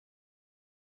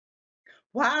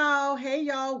Wow. Hey,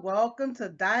 y'all. Welcome to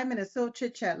Diamond and Silk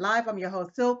Chit Chat Live. I'm your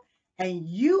host, Silk, and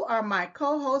you are my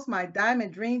co host, my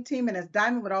Diamond Dream Team. And as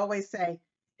Diamond would always say,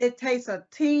 it takes a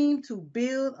team to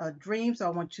build a dream. So I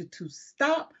want you to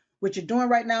stop what you're doing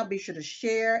right now. Be sure to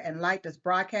share and like this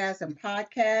broadcast and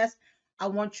podcast. I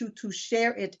want you to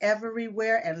share it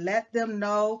everywhere and let them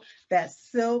know that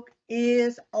Silk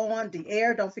is on the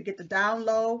air. Don't forget to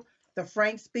download the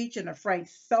Frank Speech and the Frank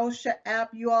Social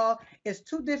app, you all. It's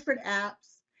two different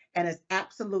apps and it's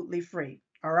absolutely free.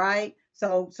 All right.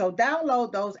 So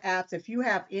download those apps. If you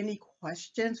have any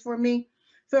questions for me,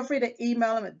 feel free to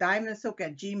email them at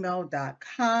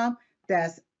diamondandsilk@gmail.com.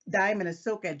 That's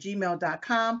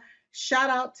diamondandsilk@gmail.com. Shout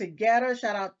out to Getter.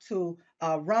 Shout out to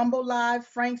Rumble Live,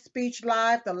 Frank Speech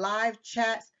Live, the live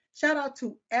chats. Shout out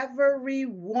to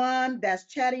everyone that's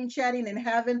chatting, and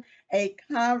having a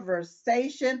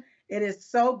conversation. It is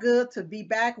so good to be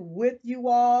back with you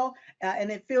all, and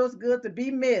it feels good to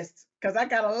be missed because I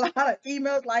got a lot of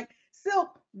emails like,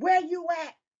 Silk, where you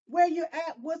at? Where you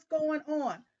at? What's going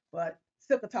on? But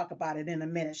Silk will talk about it in a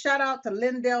minute. Shout out to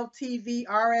Lindell TV,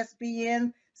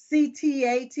 RSBN,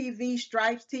 CTA TV,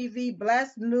 Stripes TV,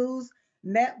 Blessed News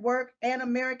Network, and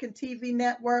American TV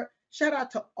Network. Shout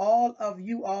out to all of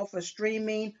you all for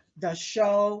streaming the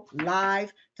show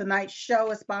live. Tonight's show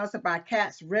is sponsored by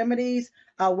Cat's Remedies,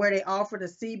 where they offer the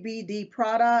CBD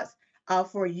products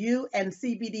for you and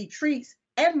CBD treats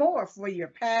and more for your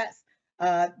pets.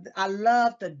 I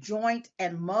love the joint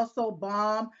and muscle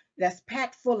balm that's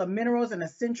packed full of minerals and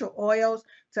essential oils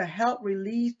to help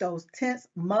relieve those tense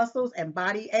muscles and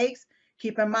body aches.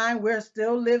 Keep in mind, we're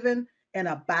still living in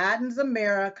a Biden's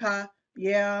America.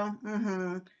 Yeah,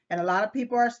 and a lot of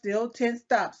people are still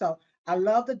tensed up. So I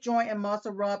love the joint and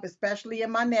muscle rub, especially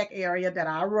in my neck area that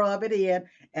I rub it in.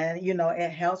 And,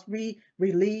 it helps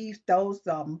relieve those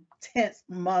tense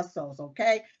muscles.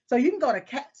 Okay. So you can go to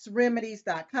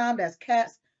catsremedies.com. That's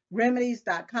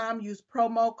catsremedies.com. Use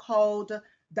promo code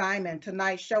Diamond.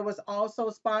 Tonight's show is also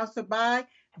sponsored by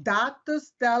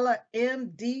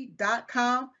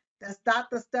drstellamd.com. That's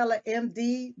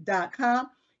drstellamd.com.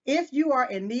 If you are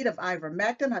in need of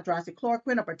ivermectin,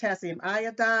 hydroxychloroquine, or potassium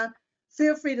iodine,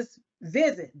 feel free to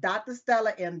visit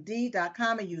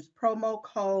drstellamd.com and use promo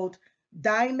code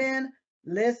Diamond.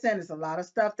 Listen, there's a lot of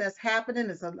stuff that's happening.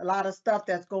 There's a lot of stuff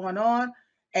that's going on.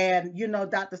 And,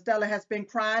 Dr. Stella has been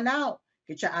crying out.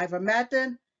 Get your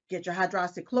ivermectin, get your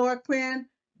hydroxychloroquine,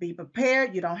 be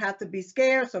prepared. You don't have to be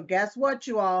scared. So guess what,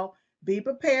 you all? Be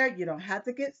prepared. You don't have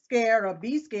to get scared or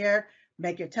be scared.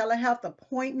 Make your telehealth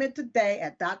appointment today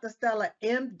at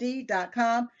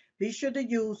drstellamd.com. Be sure to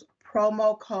use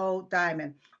promo code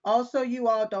Diamond. Also, you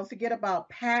all don't forget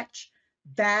about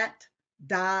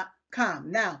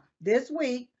patchthat.com. Now, this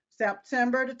week,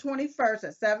 September the 21st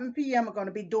at 7 p.m., I'm going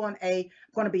to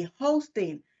be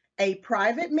hosting a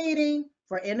private meeting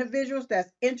for individuals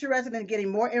that's interested in getting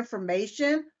more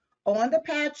information on the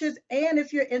patches. And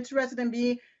if you're interested in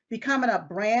becoming a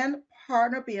brand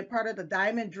partner, being part of the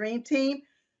Diamond Dream Team,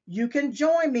 you can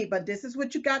join me. But this is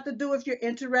what you got to do if you're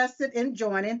interested in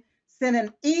joining. Send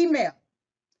an email.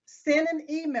 Send an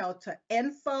email to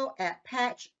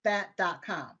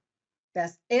info@patchthat.com.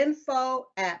 That's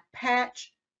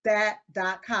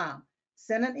info@patchthat.com.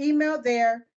 Send an email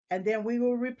there, and then we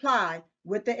will reply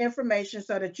with the information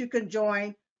so that you can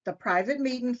join the private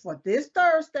meeting for this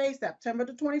Thursday, September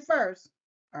the 21st,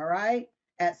 all right,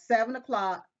 at 7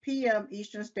 o'clock p.m.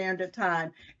 Eastern Standard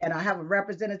Time. And I have a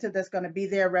representative that's going to be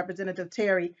there, Representative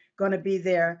Terry, going to be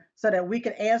there so that we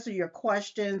can answer your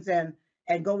questions and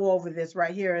go over this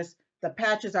right here. Is the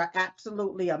patches are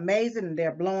absolutely amazing and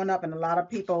they're blowing up, and a lot of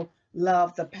people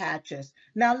love the patches.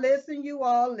 Now, listen, you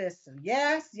all, listen.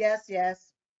 Yes, yes,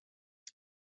 yes.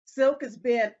 Silk has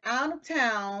been out of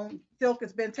town. Silk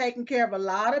has been taking care of a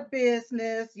lot of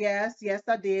business. Yes, yes,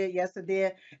 I did. Yes, I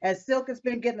did. And Silk has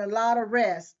been getting a lot of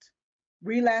rest.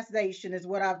 Relaxation is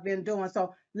what I've been doing.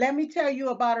 So let me tell you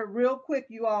about it real quick,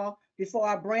 you all, before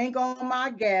I bring on my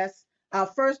guests.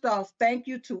 First off, thank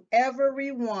you to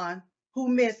everyone who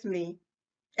missed me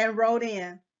and wrote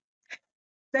in.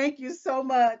 Thank you so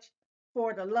much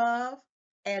for the love.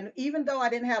 And even though I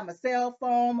didn't have my cell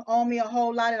phone on me a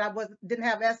whole lot, and didn't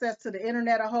have access to the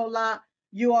internet a whole lot,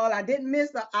 you all, I did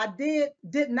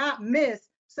not miss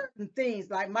certain things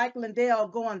like Michael and Dale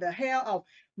going to hell off.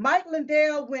 Michael and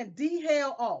Dale went D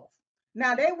hell off.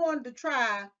 Now they wanted to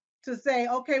try to say,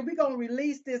 okay, we're gonna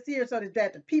release this here so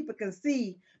that the people can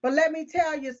see. But let me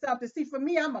tell you something. See, for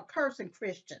me, I'm a cursing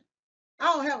Christian.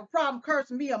 I don't have a problem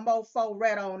cursing me a mofo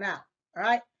right on out. All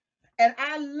right. And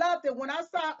I loved it. When I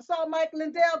saw Michael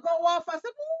and Dale go off, I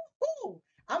said, ooh,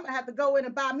 I'm going to have to go in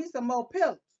and buy me some more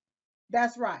pillows.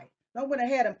 That's right. I went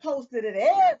ahead and posted it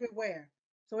everywhere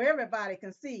so everybody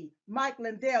can see. Mike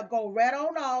Lindell go right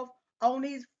on off on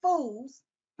these fools.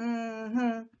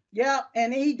 Mm-hmm. Yep,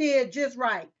 and he did just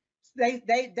right.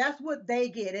 That's what they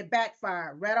get. It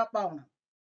backfired right up on them.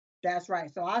 That's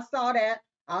right. So I saw that.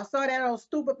 I saw that old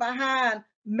stupid behind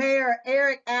Mayor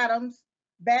Eric Adams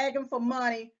begging for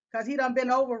money because he done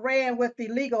been overran with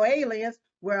illegal aliens.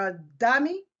 Well,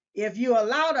 dummy, if you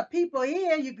allow the people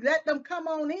in, you let them come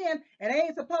on in and they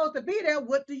ain't supposed to be there,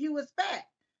 what do you expect?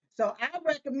 So I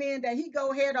recommend that he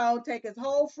go ahead on, take his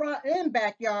whole front and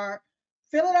backyard,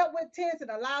 fill it up with tents and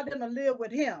allow them to live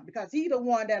with him because he the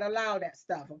one that allowed that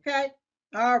stuff, okay?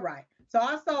 All right. So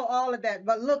I saw all of that.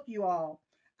 But look, you all,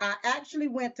 I actually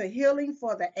went to Healing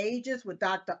for the Ages with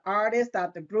Dr. Artis,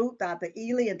 Dr. Groot, Dr.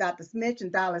 Ely, and Dr. Smith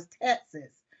in Dallas,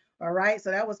 Texas. All right. So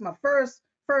that was my first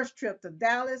trip to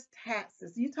Dallas,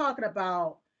 Texas. You talking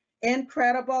about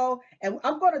incredible. And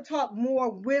I'm going to talk more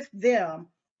with them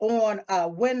on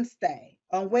Wednesday,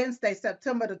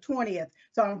 September the 20th.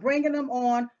 So I'm bringing them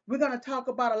on. We're going to talk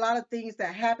about a lot of things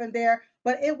that happened there,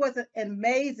 but it was an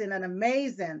amazing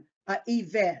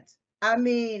event. I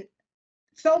mean,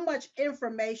 so much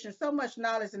information, so much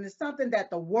knowledge, and it's something that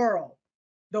the world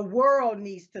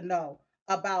needs to know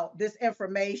about this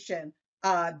information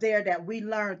there that we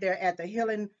learned there at the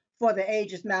Healing for the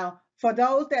Ages. Now, for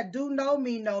those that do know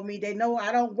me, they know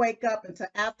I don't wake up until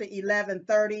after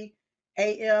 11:30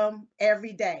 a.m.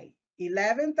 every day.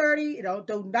 11:30,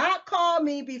 do not call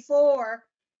me before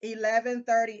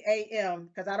 11:30 a.m.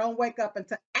 because I don't wake up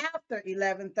until after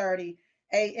 11:30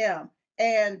 a.m.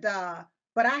 And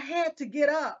but I had to get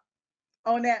up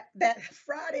on that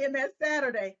Friday and that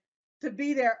Saturday to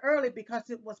be there early because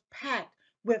it was packed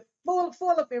with full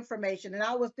of information, and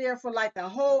I was there for like the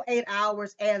whole 8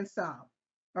 hours and some.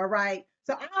 All right,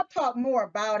 so I'll talk more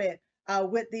about it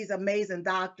with these amazing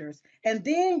doctors, and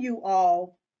then you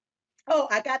all. Oh,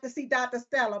 I got to see Dr.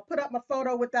 Stella. Put up my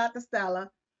photo with Dr. Stella.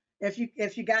 If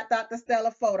you got Dr.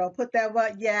 Stella photo, put that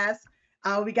up. Yes,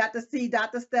 we got to see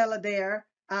Dr. Stella there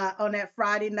on that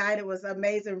Friday night. It was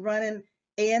amazing running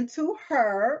into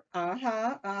her. Uh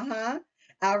huh.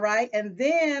 All right, and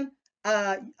then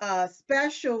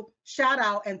special shout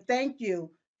out and thank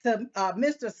you to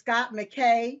Mr. Scott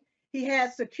McKay. He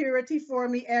had security for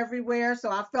me everywhere, so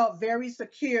I felt very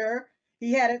secure.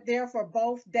 He had it there for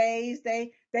both days.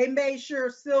 They made sure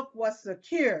Silk was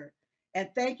secure. And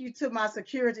thank you to my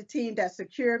security team that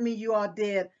secured me. You all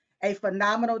did a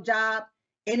phenomenal job.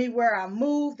 Anywhere I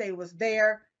moved, they was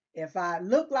there. If I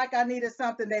looked like I needed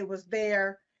something, they was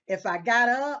there. If I got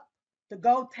up to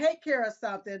go take care of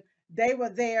something, they were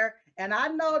there. And I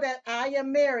know that I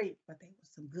am married, but they were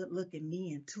some good looking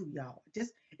men too, y'all.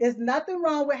 Just there's nothing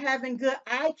wrong with having good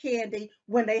eye candy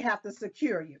when they have to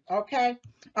secure you. Okay.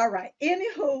 All right.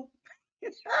 Anywho,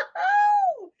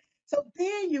 so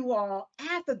then you all,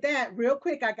 after that, real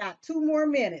quick, I got 2 more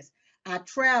minutes. I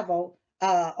traveled,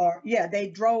 or yeah, they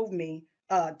drove me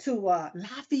to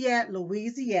Lafayette,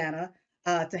 Louisiana,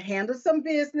 to handle some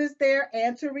business there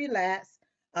and to relax.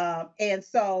 And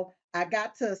so I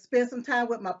got to spend some time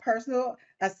with my personal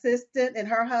assistant and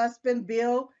her husband,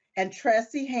 Bill and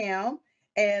Tressie Ham.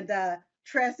 And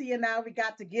Tressie and I, we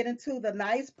got to get into the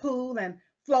nice pool and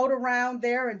float around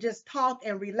there and just talk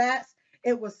and relax.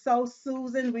 It was so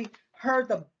soothing. We heard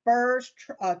the birds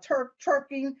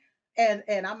chirping,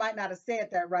 and I might not have said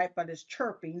that right, but it's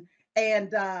chirping,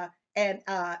 and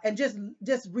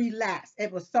just relax.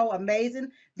 It was so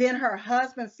amazing. Then her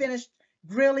husband finished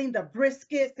grilling the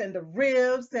briskets and the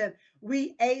ribs, and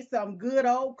we ate some good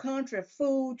old country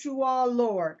food. You all,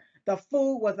 Lord, the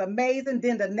food was amazing.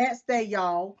 Then the next day,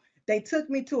 y'all, they took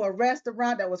me to a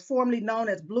restaurant that was formerly known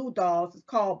as Blue Dogs. It's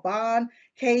called Bon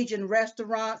Cajun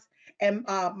Restaurants. And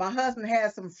my husband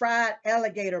had some fried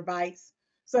alligator bites.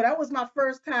 So that was my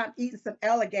first time eating some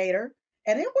alligator.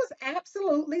 And it was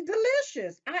absolutely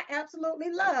delicious. I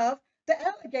absolutely love the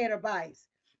alligator bites.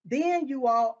 Then you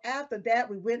all, after that,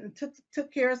 we went and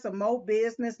took care of some more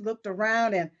business, looked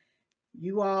around, and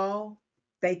you all,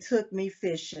 they took me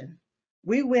fishing.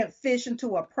 We went fishing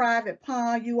to a private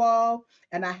pond, you all,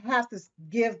 and I have to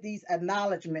give these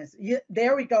acknowledgments.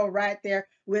 There we go, right there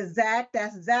with Zach.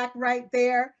 That's Zach right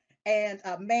there, and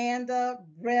Amanda,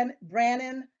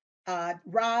 Brannon,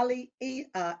 Riley,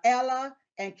 Ella,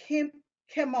 and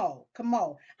Kimo.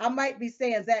 I might be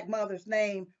saying Zach's mother's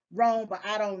name wrong, but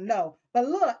I don't know. But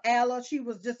look, Ella, she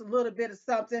was just a little bit of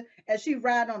something, and she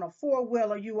riding on a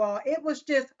four-wheeler, you all. It was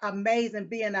just amazing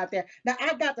being out there. Now,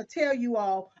 I got to tell you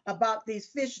all about these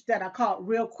fish that I caught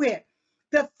real quick.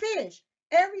 The fish,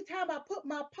 every time I put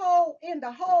my pole in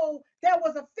the hole, there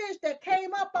was a fish that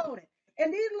came up on it.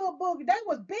 And these little boogers, they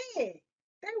was big.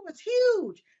 They was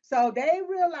huge. So they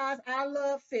realized I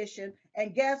love fishing.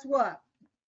 And guess what?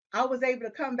 I was able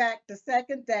to come back the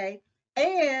second day.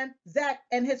 And Zach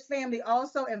and his family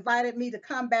also invited me to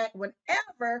come back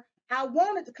whenever I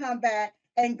wanted to come back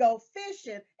and go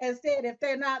fishing. And said if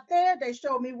they're not there, they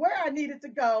showed me where I needed to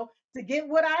go to get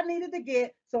what I needed to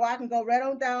get so I can go right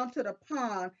on down to the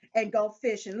pond and go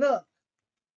fishing. Look,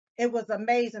 it was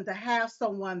amazing to have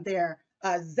someone there.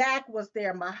 Zach was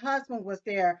there. My husband was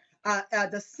there.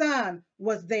 The son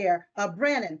was there.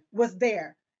 Brennan was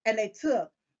there, and they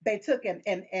took and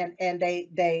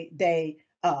they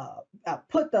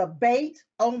put the bait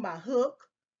on my hook.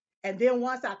 And then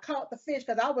once I caught the fish,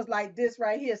 because I was like this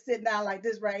right here, sitting down like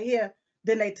this right here,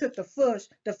 then they took they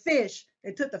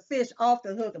took the fish off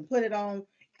the hook and put it on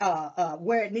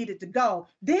where it needed to go.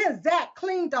 Then Zach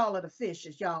cleaned all of the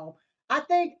fishes, y'all. I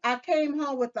think I came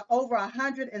home with over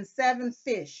 107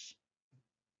 fish.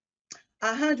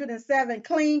 107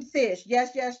 clean fish. Yes,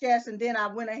 yes, yes. And then I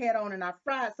went ahead on and I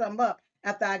fried some up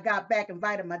after I got back,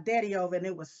 invited my daddy over, and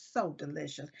it was so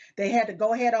delicious. They had to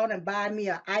go ahead on and buy me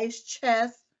an ice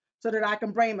chest so that I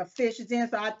can bring my fishes in.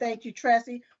 So I thank you,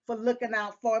 Tressie, for looking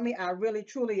out for me. I really,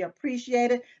 truly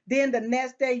appreciate it. Then the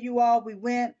next day, you all, we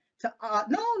went to,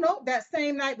 no, that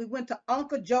same night, we went to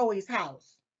Uncle Joey's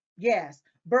house. Yes,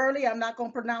 Burley. I'm not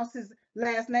going to pronounce his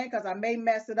last name because I may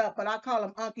mess it up, but I call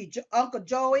him Uncle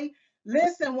Joey.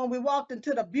 Listen, when we walked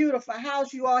into the beautiful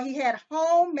house, you all, he had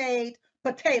homemade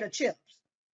potato chips.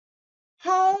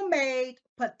 Homemade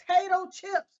potato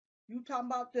chips. You talking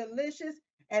about delicious?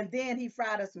 And then he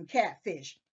fried us some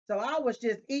catfish. So I was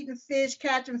just eating fish,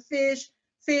 catching fish,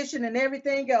 fishing, and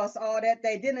everything else all that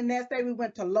day. Then the next day we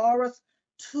went to Laura's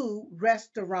 2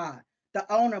 restaurant,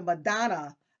 the owner,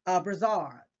 Madonna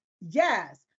Brazard.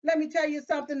 Yes. Let me tell you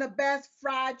something, the best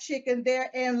fried chicken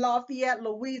there in Lafayette,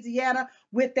 Louisiana,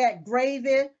 with that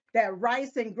gravy, that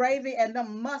rice and gravy, and the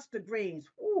mustard greens.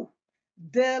 Ooh,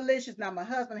 delicious. Now, my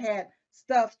husband had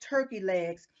stuffed turkey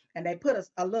legs, and they put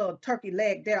a little turkey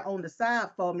leg there on the side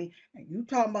for me. And you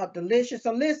talking about delicious.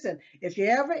 So listen, if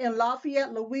you're ever in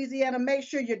Lafayette, Louisiana, make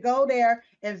sure you go there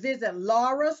and visit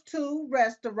Laura's 2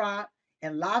 restaurant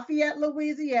in Lafayette,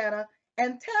 Louisiana,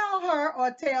 and tell her or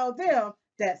tell them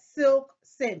that Silk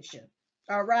sent you.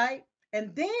 All right.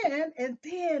 And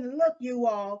then look, you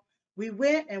all, we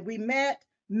went and we met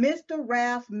Mr.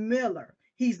 Ralph Miller.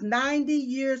 He's 90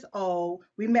 years old.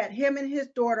 We met him and his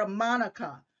daughter,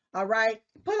 Monica. All right.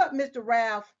 Pull up Mr.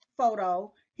 Ralph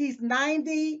photo. He's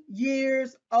 90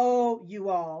 years old, you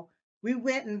all. We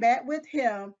went and met with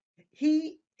him.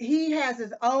 He has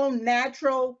his own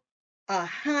natural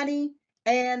honey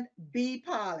and bee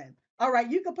pollen. All right,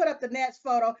 you can put up the next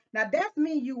photo. Now that's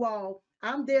me, you all.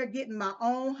 I'm there getting my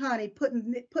own honey,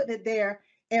 putting it there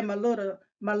in my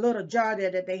little jar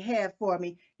there that they had for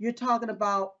me. You're talking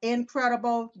about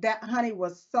incredible. That honey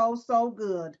was so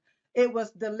good. It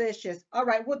was delicious. All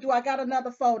right, what do I got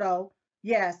another photo?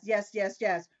 Yes, yes, yes,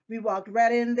 yes. We walked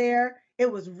right in there.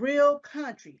 It was real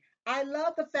country. I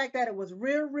love the fact that it was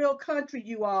real country,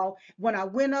 you all, when I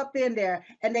went up in there.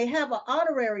 And they have an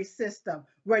honorary system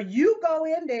where you go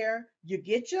in there, you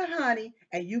get your honey,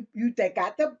 and they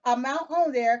got the amount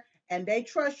on there, and they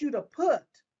trust you to put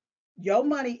your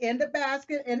money in the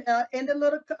basket in the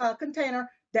little container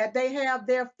that they have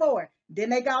there for it. Then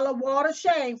they got a water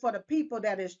shame for the people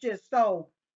that is just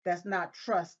that's not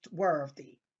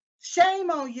trustworthy. Shame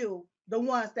on you, the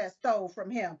ones that stole from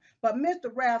him. But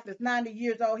Mr. Ralph is 90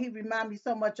 years old. He reminds me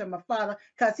so much of my father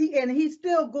because he's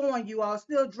still going, you all,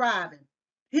 still driving.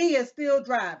 He is still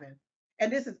driving.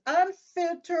 And this is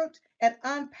unfiltered and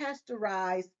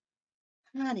unpasteurized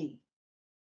honey.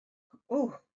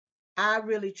 Oh, I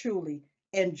really truly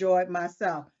enjoyed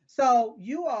myself. So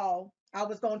you all, I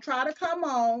was going to try to come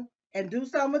on and do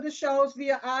some of the shows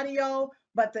via audio,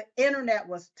 but the internet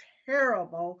was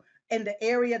terrible in the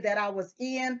area that I was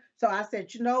in. So I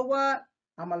said, you know what?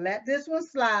 I'm going to let this one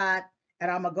slide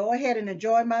and I'm going to go ahead and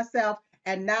enjoy myself.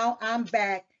 And now I'm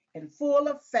back and full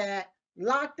of fat,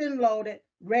 locked and loaded,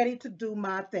 ready to do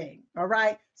my thing. All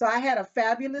right. So I had a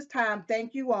fabulous time.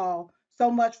 Thank you all so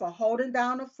much for holding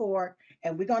down the fort,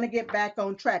 and we're going to get back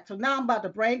on track. So now I'm about to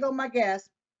bring on my guest.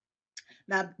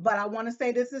 Now, but I want to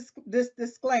say this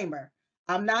disclaimer.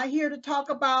 I'm not here to talk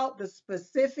about the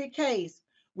specific case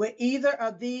with either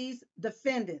of these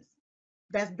defendants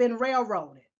that's been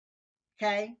railroaded.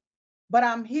 Okay. But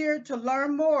I'm here to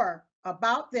learn more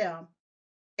about them,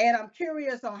 and I'm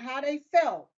curious on how they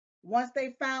felt once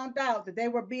they found out that they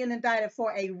were being indicted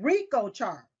for a RICO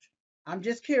charge. I'm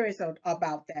just curious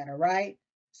about that. All right.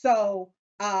 So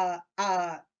the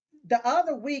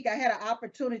other week I had an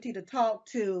opportunity to talk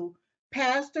to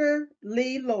Pastor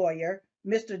Lee Lawyer.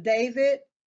 Mr. David.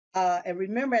 And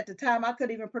remember, at the time, I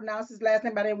couldn't even pronounce his last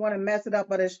name. I didn't want to mess it up,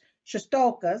 but it's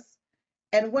Shostokas.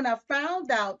 And when I found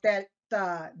out that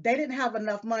they didn't have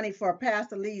enough money for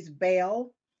Pastor Lee's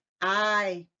bail,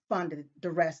 I funded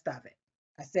the rest of it.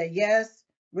 I said, yes,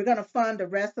 we're going to fund the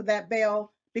rest of that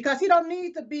bail because he don't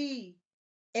need to be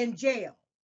in jail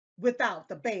without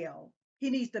the bail. He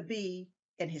needs to be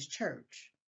in his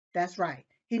church. That's right.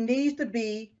 He needs to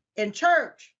be in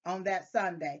church on that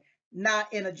Sunday,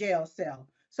 not in a jail cell.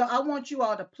 So I want you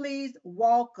all to please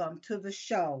welcome to the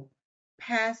show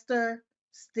Pastor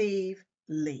Steve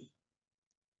Lee.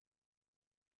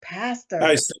 Pastor.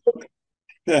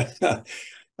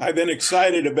 I've been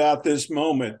excited about this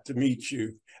moment to meet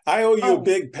you. I owe you a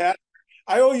big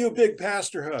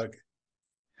pastor hug.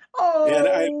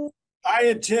 And I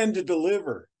intend to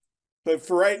deliver. But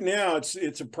for right now,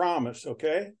 it's a promise,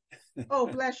 okay? Oh,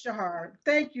 bless your heart.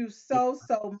 Thank you so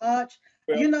much.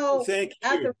 Well, thank you.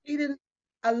 After reading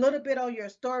a little bit on your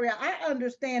story, I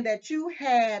understand that you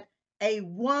had a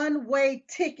one-way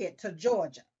ticket to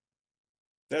Georgia.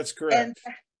 That's correct.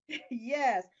 And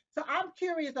yes. So I'm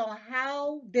curious on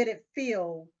how did it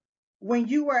feel when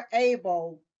you were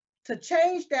able to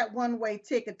change that one-way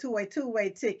ticket to a two-way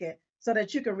ticket so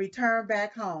that you could return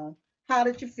back home? How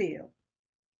did you feel?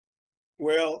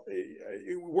 Well,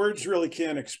 words really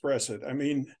can't express it. I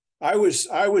mean, I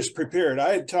was prepared.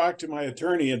 I had talked to my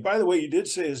attorney, and by the way, you did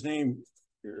say his name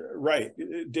right,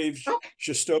 Dave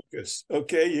Shostokas.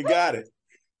 Okay, you got it.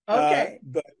 Okay.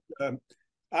 But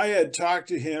I had talked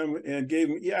to him and gave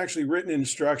him actually written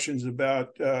instructions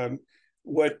about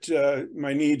what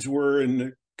my needs were and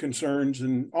the concerns,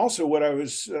 and also what I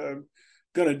was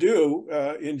going to do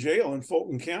in jail in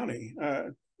Fulton County.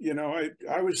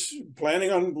 I was planning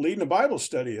on leading a Bible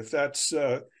study if that's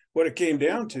what it came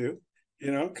down to,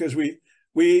 because we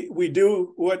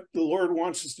do what the Lord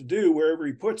wants us to do wherever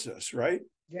he puts us, right?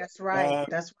 That's right.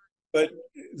 That's right. But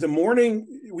the morning,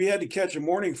 we had to catch a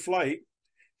morning flight,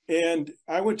 and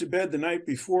I went to bed the night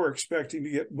before expecting to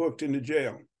get booked into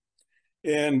jail.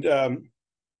 And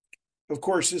of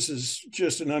course, this is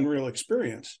just an unreal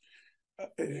experience.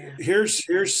 Yeah.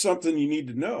 Here's something you need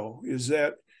to know is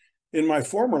that in my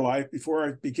former life, before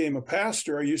I became a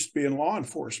pastor, I used to be in law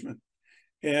enforcement.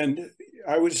 And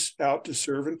I was out to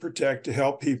serve and protect, to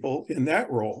help people in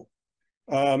that role.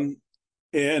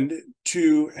 And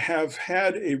to have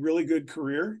had a really good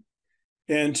career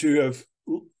and to have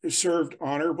served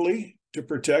honorably to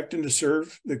protect and to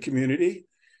serve the community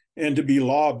and to be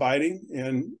law abiding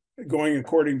and going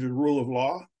according to the rule of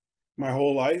law my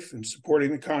whole life and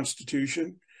supporting the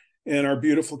Constitution and our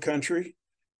beautiful country.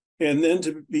 And then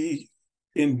to be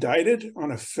indicted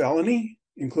on a felony,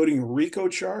 including a RICO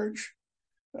charge,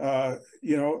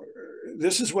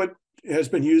 this is what has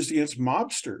been used against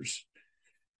mobsters.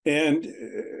 And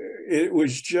it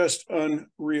was just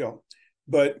unreal.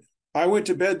 But I went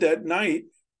to bed that night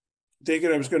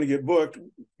thinking I was going to get booked.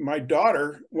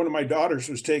 One of my daughters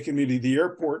was taking me to the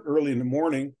airport early in the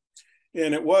morning,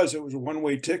 and it was a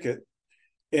one-way ticket.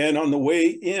 And on the way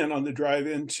in, on the drive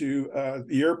into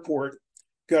the airport,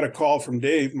 got a call from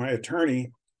Dave, my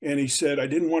attorney, and he said, I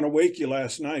didn't want to wake you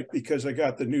last night because I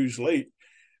got the news late,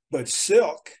 but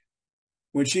Silk,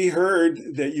 when she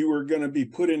heard that you were going to be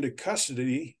put into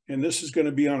custody, and this is going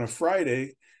to be on a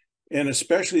Friday, and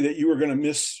especially that you were going to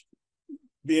miss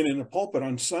being in the pulpit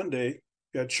on Sunday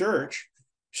at church,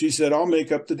 she said, I'll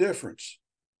make up the difference.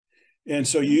 And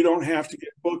so you don't have to get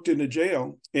booked into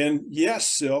jail. And yes,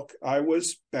 Silk, I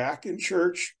was back in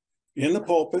church in the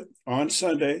pulpit on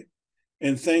Sunday,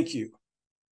 and thank you.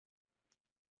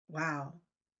 Wow.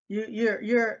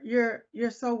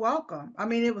 You're so welcome. I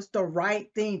mean, it was the right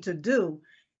thing to do.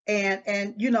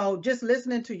 And just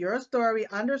listening to your story,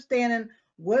 understanding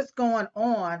what's going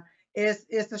on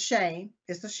it's a shame.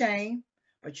 It's a shame.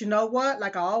 But you know what?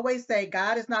 Like I always say,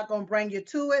 God is not going to bring you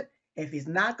to it if he's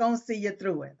not going to see you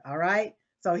through it. All right.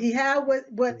 So he had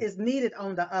what is needed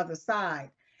on the other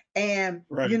side. And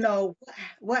right.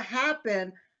 What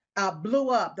happened blew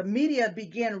up. The media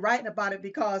began writing about it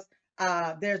because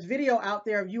there's video out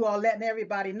there of you all letting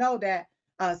everybody know that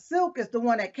Silk is the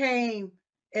one that came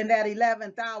in that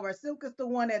 11th hour. Silk is the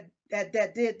one that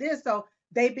did this. So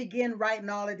they begin writing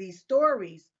all of these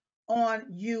stories on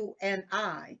you and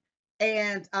I.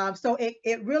 And so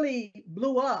it really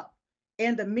blew up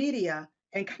in the media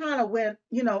and kind of went,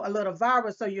 a little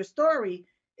viral. So your story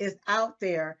is out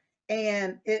there.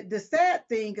 And the sad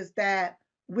thing is that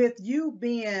with you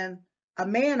being a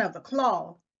man of the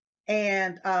cloth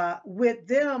and with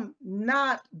them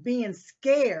not being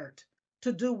scared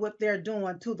to do what they're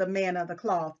doing to the man of the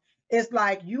cloth, it's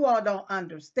like you all don't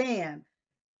understand.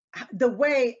 the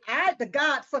way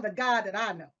for the God that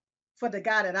I know, for the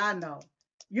God that I know,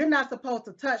 you're not supposed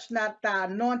to touch not the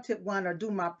anointed one or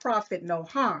do my prophet no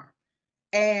harm.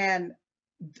 And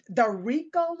the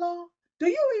RICO law, do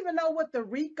you even know what the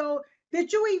RICO,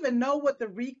 did you even know what the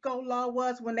RICO law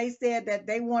was when they said that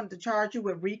they wanted to charge you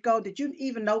with RICO? Did you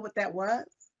even know what that was?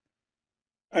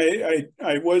 I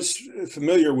was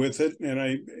familiar with it, and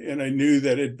I knew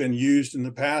that it had been used in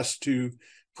the past to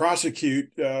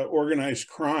prosecute organized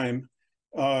crime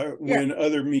Yeah. when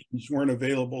other means weren't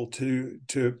available to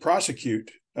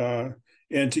prosecute,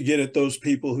 and to get at those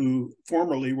people who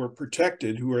formerly were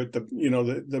protected, who were at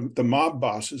the mob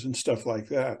bosses and stuff like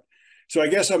that. So I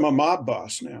guess I'm a mob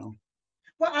boss now.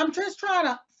 Well, I'm just trying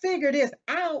to figure this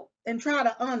out and try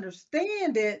to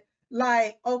understand it.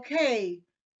 Like, okay,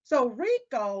 so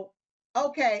RICO,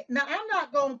 okay, now I'm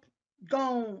not going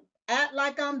to act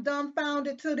like I'm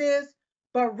dumbfounded to this,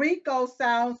 but RICO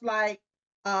sounds like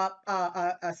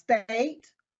a state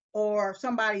or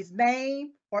somebody's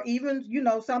name or even,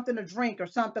 something to drink or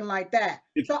something like that.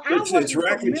 So I It's wasn't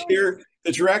familiar.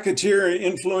 racketeer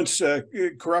influence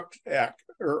corrupt act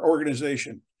or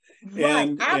organization, Right. I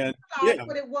and realized yeah.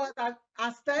 what it was.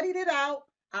 I studied it out.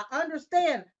 I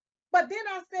understand. But then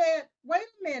I said, wait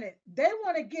a minute, they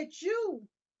want to get you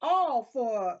all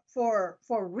for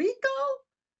RICO?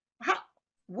 How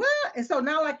what? And so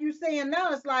now, like you saying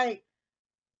now, it's like,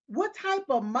 what type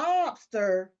of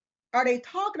mobster are they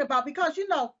talking about? Because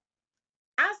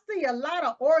I see a lot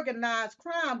of organized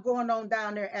crime going on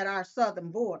down there at our southern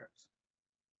borders.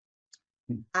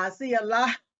 I see a lot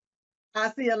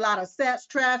I see a lot of sex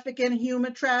trafficking,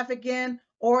 human trafficking,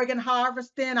 organ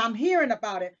harvesting. I'm hearing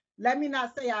about it. Let me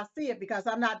not say I see it because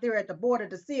I'm not there at the border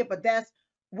to see it, but that's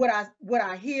what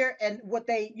I hear and what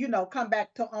they, come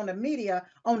back to on the media,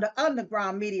 on the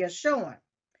underground media showing.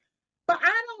 But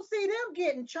I don't see them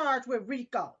getting charged with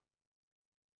RICO.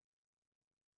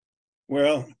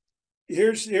 Well,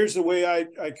 here's the way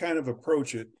I kind of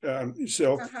approach it. Uh-huh.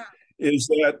 Is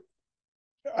that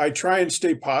I try and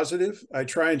stay positive. I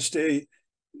try and stay,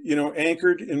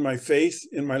 anchored in my faith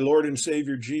in my Lord and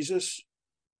Savior Jesus.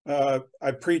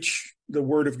 I preach the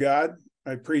Word of God.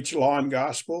 I preach law and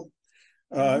gospel.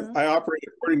 Mm-hmm. I operate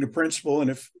according to principle.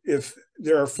 And if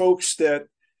there are folks that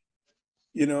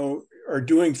are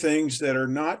doing things that are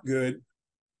not good,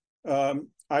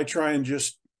 I try and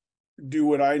just do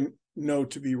what I know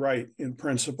to be right in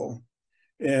principle,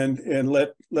 and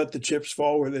let the chips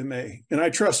fall where they may. And I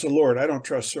trust the Lord. I don't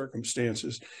trust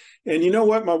circumstances. And you know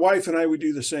what? My wife and I would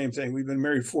do the same thing. We've been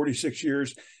married 46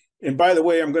 years. And by the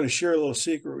way, I'm going to share a little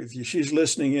secret with you. She's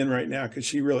listening in right now because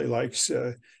she really likes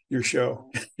your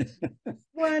show.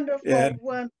 Wonderful, And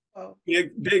wonderful.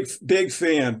 big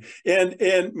fan.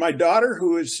 And my daughter,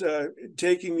 who is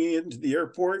taking me into the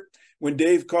airport, when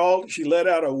Dave called, she let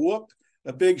out a whoop,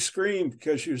 a big scream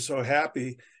because she was so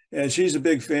happy. And she's a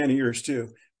big fan of yours too.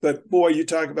 But boy, you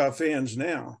talk about fans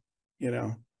now,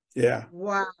 yeah,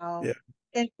 Wow. yeah.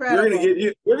 Incredible.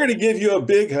 We're gonna give you a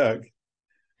big hug.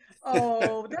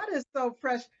 Oh, that is so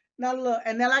precious. Now look,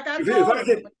 and then like I If told I her,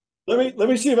 could, let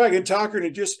me see if I can talk her into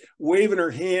just waving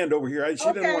her hand over here. She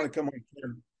doesn't okay, want to come on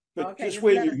camera, but okay, just just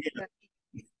wave let your us.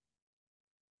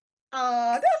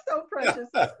 hand. That's so precious.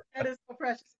 That is so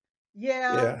precious.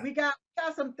 Yeah, Yeah. we got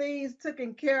some things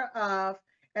taken care of,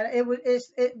 and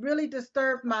it really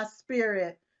disturbed my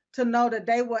spirit to know that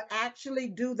they would actually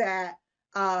do that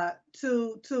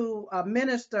to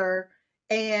minister,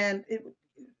 and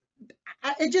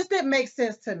it just didn't make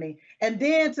sense to me. And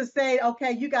then to say,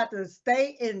 okay, you got to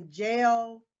stay in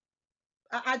jail.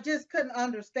 I just couldn't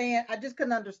understand. I just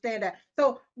couldn't understand that.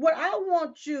 So what I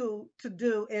want you to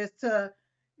do is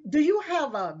do you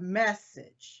have a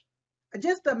message?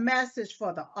 Just a message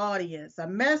for the audience, a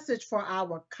message for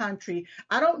our country.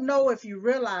 I don't know if you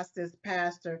realize this,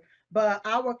 Pastor, but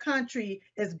our country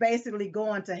is basically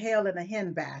going to hell in a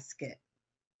hen basket.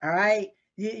 All right.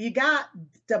 You got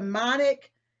demonic,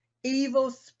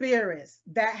 evil spirits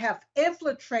that have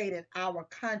infiltrated our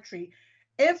country,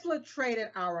 infiltrated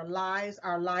our lives,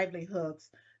 our livelihoods.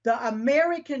 The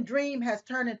American dream has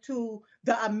turned into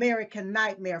the American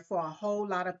nightmare for a whole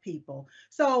lot of people.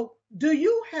 So, do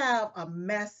you have a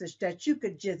message that you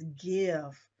could just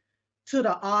give to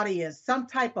the audience, some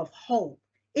type of hope,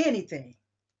 anything?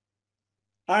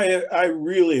 I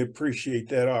really appreciate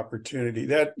that opportunity.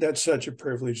 That's such a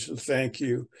privilege. So thank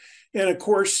you. And of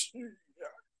course,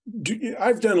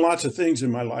 I've done lots of things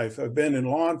in my life. I've been in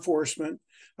law enforcement.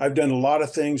 I've done a lot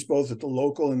of things both at the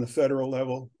local and the federal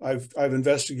level. I've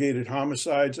investigated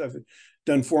homicides. I've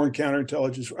done foreign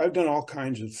counterintelligence. I've done all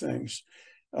kinds of things.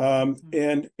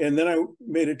 And then I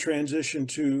made a transition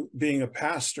to being a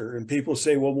pastor, and people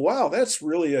say, well, wow, that's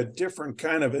really a different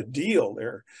kind of a deal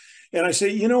there. And I say,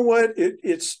 you know what,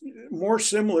 it's more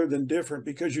similar than different,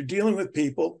 because you're dealing with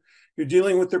people, you're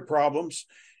dealing with their problems.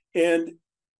 And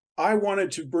I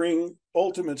wanted to bring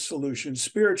ultimate solutions,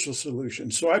 spiritual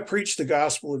solutions. So I preach the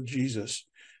gospel of Jesus.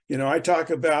 I talk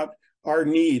about our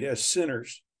need as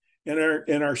sinners, and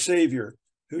our Savior,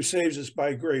 who saves us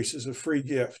by grace as a free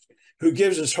gift, who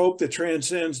gives us hope that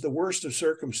transcends the worst of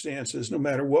circumstances, no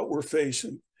matter what we're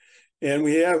facing. And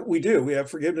we have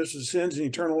forgiveness of sins and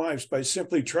eternal lives by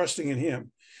simply trusting in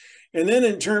him. And then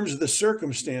in terms of the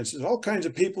circumstances, all kinds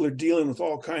of people are dealing with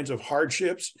all kinds of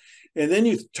hardships. And then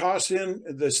you toss in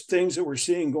the things that we're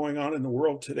seeing going on in the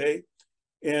world today,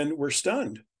 and we're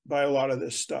stunned by a lot of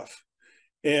this stuff.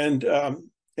 And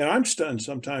I'm stunned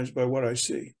sometimes by what I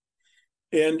see.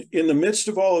 And in the midst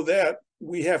of all of that,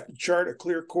 we have to chart a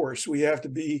clear course. We have to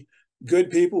be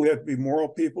good people. We have to be moral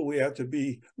people. We have to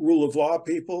be rule of law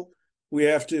people. We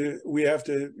have to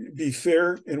be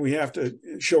fair, and we have to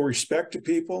show respect to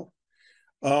people.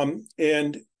 But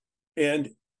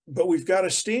we've got to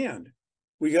stand.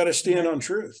 We got to stand on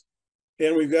truth,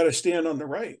 and we've got to stand on the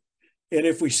right. And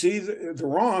if we see the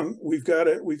wrong, we've got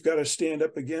to stand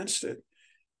up against it.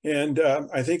 And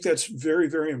I think that's very,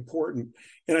 very important.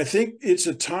 And I think it's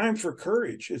a time for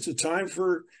courage. It's a time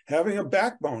for having a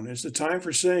backbone. It's a time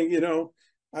for saying,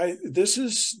 this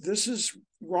is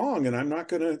wrong, and I'm not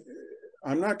going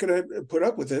to put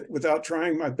up with it without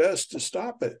trying my best to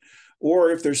stop it.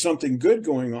 Or if there's something good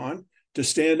going on, to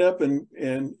stand up and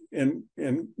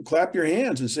clap your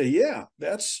hands and say, yeah,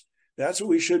 that's what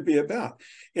we should be about.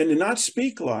 And to not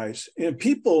speak lies. And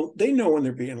people, they know when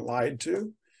they're being lied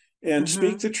to. And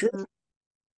speak the truth.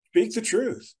 Speak the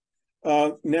truth.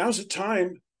 Now's the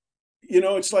time.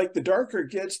 It's like the darker it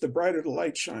gets, the brighter the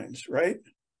light shines, right?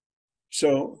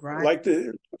 So, like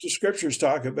the scriptures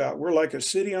talk about, we're like a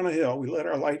city on a hill. We let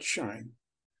our light shine,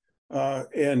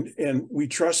 and we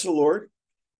trust the Lord,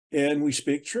 and we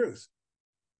speak truth.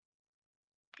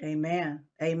 Amen.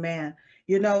 Amen.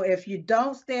 If you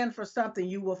don't stand for something,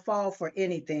 you will fall for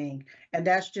anything. And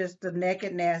that's just the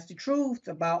naked, nasty truth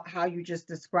about how you just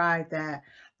described that.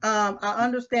 I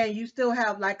understand you still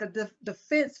have like a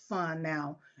defense fund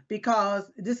now, because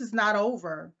this is not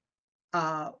over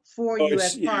for you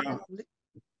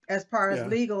as far as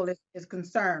legal is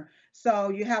concerned. So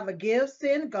you have a Give,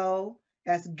 Send, Go.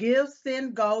 That's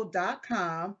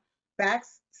givesendgo.com/chaplain.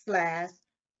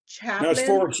 No, it's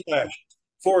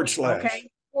forward slash. Okay,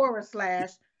 /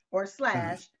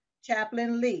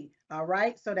 Chaplain Lee. All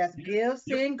right, so that's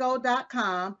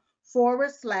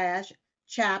givesendgo.com/chaplain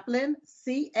CHAPLAIN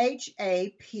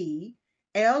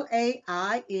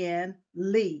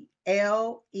Lee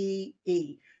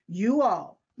LEE. You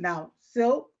all. Now,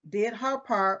 Silk did her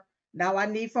part. Now I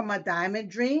need for my Diamond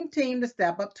Dream team to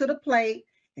step up to the plate,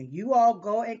 and you all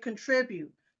go and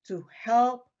contribute to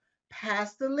help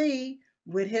Pastor Lee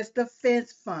with his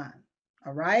defense fund.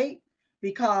 All right?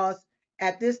 Because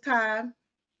at this time,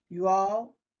 you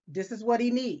all, this is what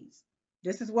he needs.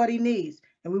 This is what he needs.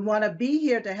 And we want to be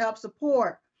here to help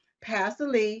support Pastor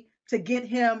Lee to get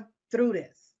him through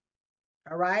this.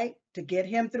 All right? To get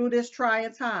him through this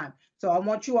trying time. So I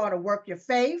want you all to work your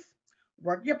faith,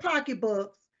 work your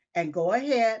pocketbooks, and go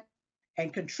ahead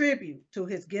and contribute to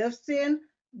his Give, Send,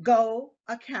 Go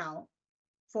account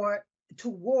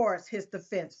towards his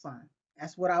defense fund.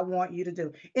 That's what I want you to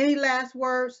do. Any last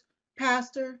words,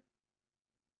 Pastor?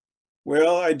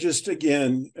 Well, I just,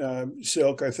 again,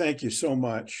 Silk, I thank you so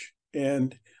much.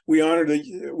 And we honor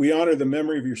the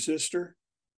memory of your sister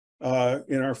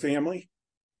in our family.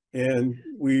 And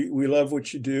we love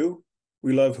what you do.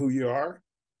 We love who you are.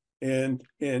 And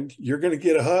you're going to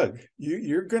get a hug.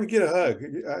 You're going to get a hug.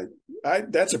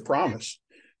 That's a promise.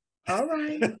 All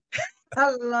right. I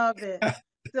love it.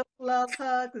 Silk loves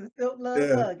hugs and Silk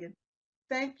loves hugging.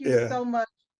 Thank you so much,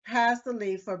 Pastor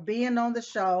Lee, for being on the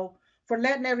show, for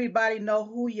letting everybody know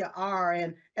who you are,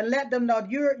 and let them know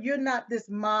you're not this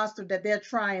monster that they're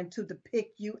trying to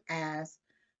depict you as.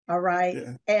 All right.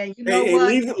 Yeah. And you know what?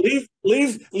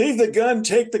 Leave the gun,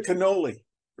 take the cannoli,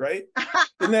 right?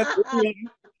 Isn't that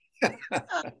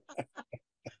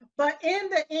But in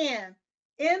the end,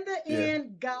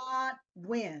 God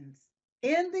wins.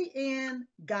 In the end,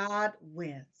 God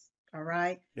wins. All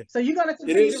right. Yeah. So you're going to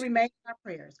continue to remain in our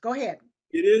prayers. Go ahead.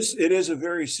 It is a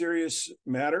very serious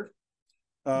matter.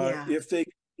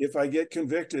 If I get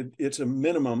convicted, it's a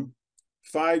minimum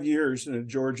 5 years in a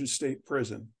Georgia state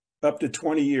prison, up to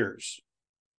 20 years.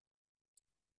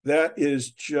 That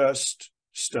is just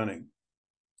stunning.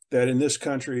 That in this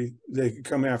country they could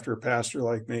come after a pastor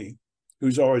like me,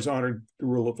 who's always honored the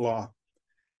rule of law.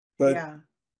 But Yeah,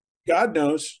 God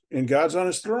knows, and God's on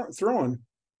his throne.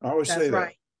 I always say that's that.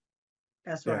 right.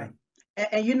 That's Yeah. right.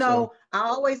 And you So know, I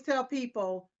always tell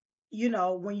people, you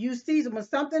know, when you see when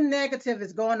something negative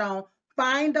is going on,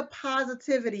 find the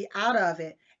positivity out of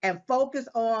it and focus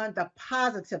on the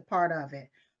positive part of it.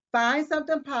 Find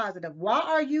something positive. Why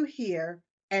are you here?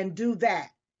 And do that.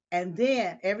 And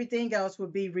then everything else will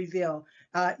be revealed.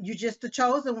 You're just the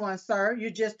chosen one, sir. You're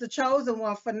just the chosen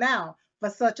one for now, for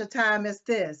such a time as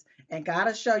this. And God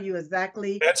will show you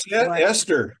exactly that's it, what.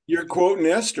 Esther. You're quoting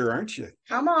Esther, aren't you?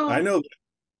 Come I on. know.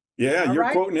 Yeah, All you're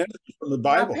right. quoting Esther from the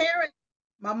My Bible. parents,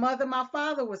 my mother, my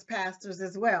father was pastors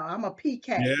as well. I'm a PK.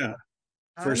 Yeah.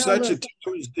 I For know a such a little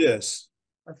time as this.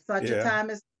 for such a Yeah. time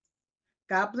as.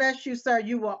 God bless you, sir.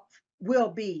 You will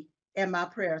be in my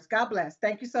prayers. God bless.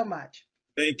 Thank you so much.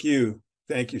 Thank you.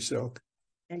 Thank you, Silk.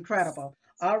 Incredible.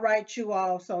 All right, you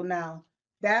all. So now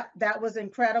that was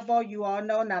incredible. You all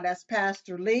know now that's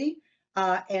Pastor Lee.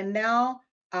 And now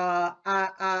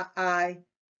I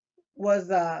was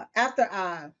after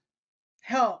I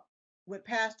helped with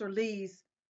Pastor Lee's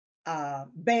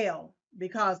bail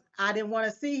because I didn't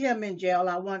want to see him in jail.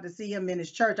 I wanted to see him in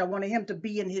his church. I wanted him to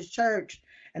be in his church,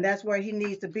 and that's where he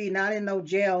needs to be, not in no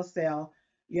jail cell,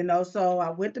 you know. So I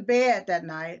went to bed that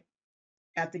night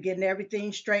after getting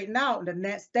everything straightened out. And the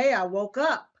next day I woke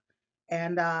up,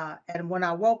 and when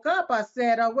I woke up, I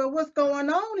said, well, what's going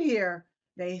on here?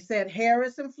 They said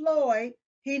Harrison Floyd,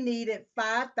 he needed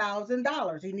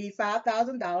 $5,000. He needed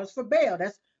 $5,000 for bail.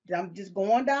 I'm just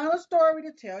going down a story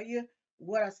to tell you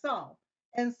what I saw.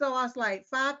 And so I was like,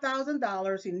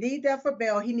 $5,000. He needs that for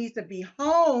bail. He needs to be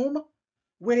home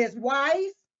with his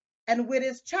wife and with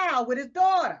his child, with his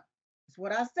daughter. That's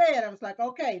what I said. I was like,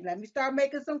 okay, let me start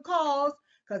making some calls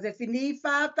because if you need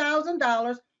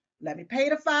 $5,000, let me pay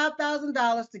the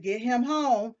 $5,000 to get him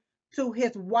home to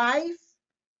his wife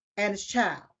and his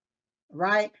child,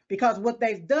 right? Because what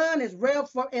they've done is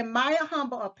in my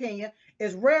humble opinion,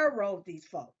 is railroad these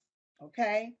folks.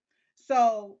 Okay,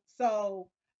 so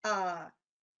uh,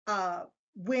 uh,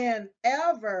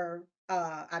 whenever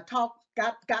I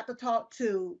got to talk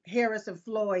to Harrison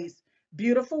Floyd's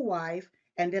beautiful wife,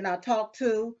 and then I talked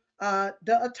to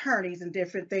the attorneys and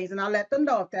different things, and I let them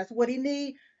know if that's what he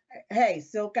need. Hey,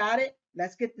 Silk got it.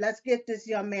 Let's get this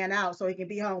young man out so he can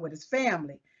be home with his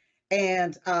family.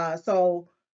 And so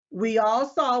we all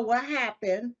saw what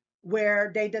happened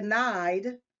where they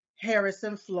denied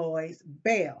Harrison Floyd's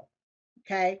bail.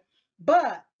 Okay.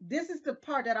 But this is the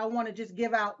part that I want to just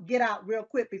get out real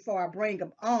quick before I bring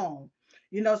them on.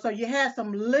 You know, so you had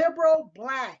some liberal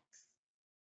blacks,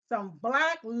 some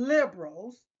black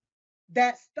liberals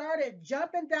that started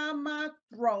jumping down my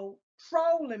throat,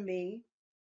 trolling me,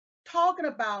 talking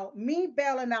about me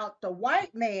bailing out the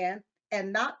white man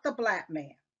and not the black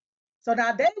man. So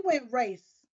now they went race.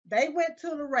 They went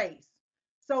to the race.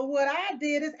 So what I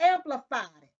did is amplified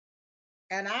it.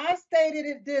 And I stated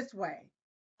it this way.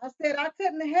 I said I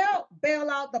couldn't help bail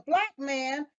out the black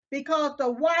man because the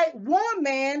white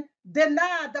woman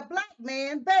denied the black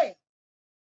man bail.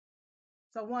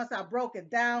 So once I broke it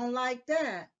down like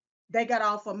that, they got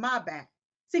off of my back.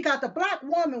 See, because the black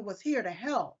woman was here to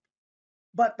help.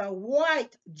 But the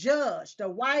white judge, the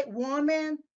white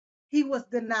woman, he was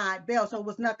denied bail. So it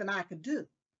was nothing I could do.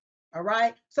 All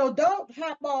right. So don't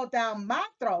hop all down my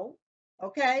throat,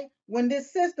 okay, when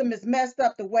this system is messed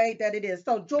up the way that it is.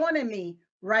 So joining me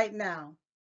right now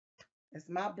is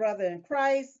my brother in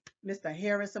Christ, Mr.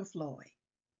 Harrison Floyd.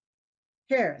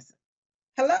 Harrison,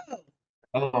 hello.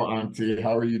 Hello, Auntie.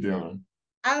 How are you doing?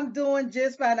 I'm doing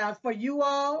just fine. Now, for you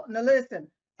all, now listen,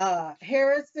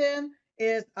 Harrison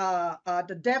is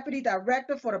the deputy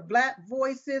director for the Black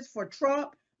Voices for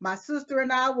Trump. My sister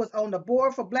and I was on the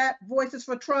board for Black Voices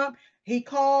for Trump. He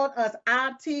called us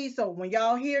IT. So when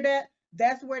y'all hear that,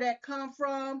 that's where that come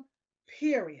from,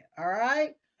 period. All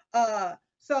right.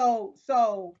 So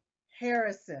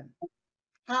Harrison,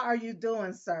 how are you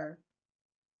doing, sir?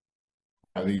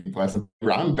 I think blessed.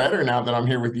 I'm better now that I'm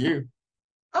here with you.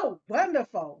 Oh,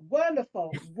 wonderful,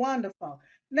 wonderful, wonderful.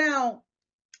 Now,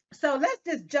 so let's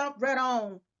just jump right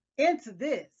on into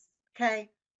this, okay?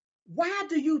 Why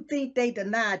do you think they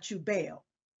denied you bail?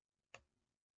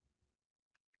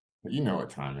 You know what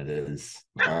time it is.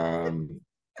 I mean,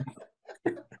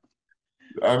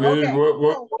 Okay,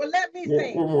 well, let me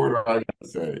say, what more do I gotta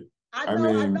say? I I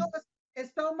know mean,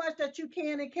 it's so much that you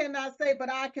can and cannot say, but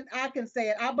I can say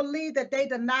it. I believe that they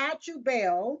denied you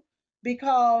bail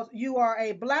because you are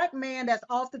a black man that's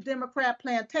off the Democrat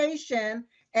plantation,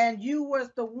 and you was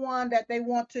the one that they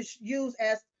want to use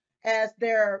as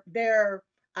their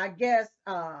I guess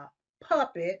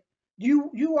puppet,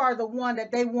 you are the one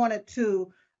that they wanted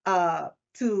to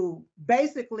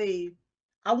basically,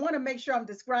 I want to make sure I'm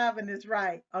describing this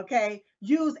right, okay?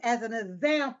 Use as an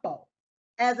example,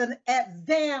 as an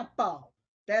example.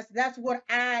 That's what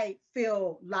I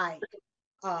feel like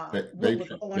what was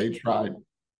going They tried.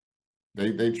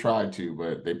 They tried to,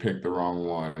 but they picked the wrong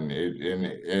one.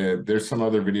 There's some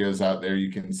other videos out there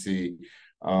you can see.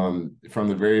 From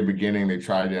the very beginning, they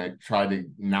tried to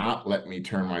not let me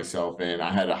turn myself in.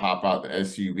 I had to hop out the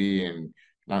SUV and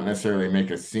not necessarily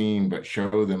make a scene, but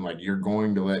show them like, you're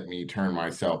going to let me turn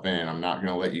myself in. I'm not going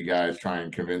to let you guys try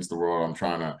and convince the world I'm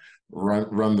trying to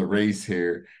run the race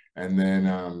here. And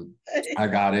then I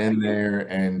got in there,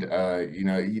 and you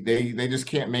know, they just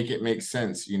can't make it make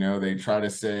sense. You know, they try to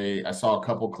say, I saw a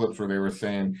couple clips where they were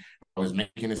saying I was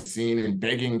making a scene and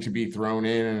begging to be thrown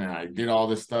in, and I did all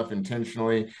this stuff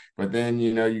intentionally. But then,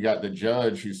 you know, you got the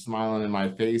judge who's smiling in my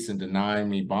face and denying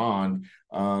me bond,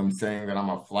 saying that I'm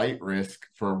a flight risk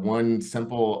for one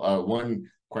simple one,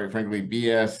 quite frankly,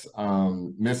 BS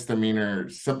misdemeanor,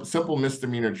 simple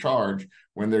misdemeanor charge,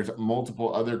 when there's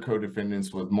multiple other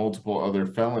co-defendants with multiple other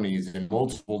felonies in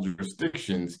multiple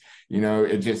jurisdictions. You know,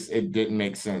 it didn't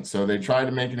make sense. So they tried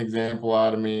to make an example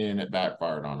out of me, and it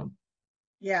backfired on them.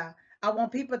 Yeah, I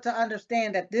want people to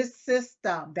understand that this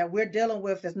system that we're dealing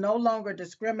with is no longer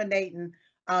discriminating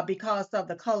because of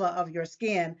the color of your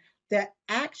skin. They're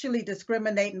actually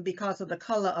discriminating because of the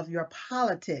color of your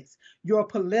politics, your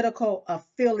political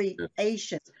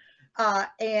affiliations.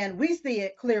 And we see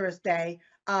it clear as day.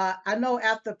 I know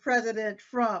after President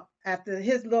Trump, after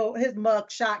his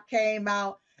mug shot came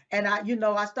out, and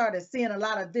I started seeing a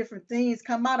lot of different things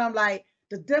come out. I'm like,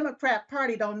 the Democrat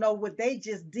Party don't know what they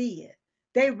just did.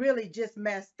 They really just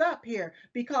messed up here,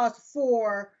 because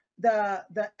for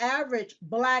the average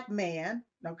black man,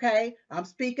 okay, I'm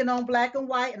speaking on black and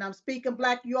white, and I'm speaking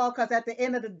black, you all, because at the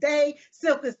end of the day,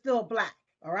 silk is still black,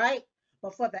 all right?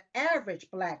 But for the average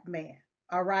black man,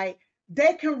 all right,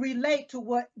 they can relate to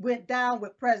what went down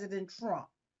with President Trump,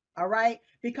 all right?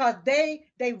 Because they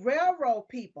railroad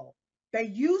people. They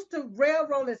used to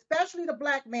railroad, especially the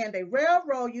black man. They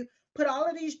railroad you, put all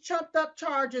of these chunked up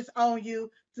charges on you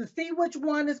to see which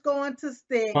one is going to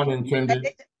stick. Pun intended.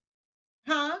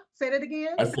 Huh? Say that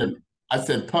again. I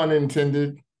said pun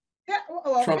intended. Yeah,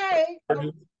 okay.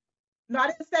 Trump. No, I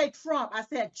didn't say Trump. I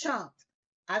said chunked.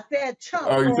 I said chunked.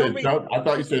 Oh, you said Trump? I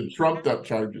thought you said trumped up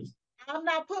charges. I'm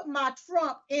not putting my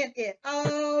Trump in it.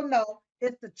 Oh no,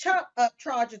 it's the chunk up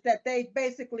charges that they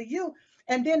basically use,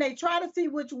 and then they try to see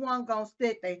which one gonna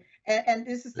stick. And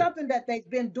this is something that they've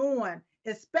been doing,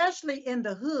 especially in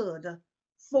the hood,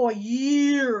 for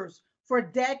years, for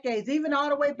decades, even all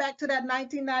the way back to that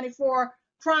 1994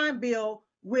 crime bill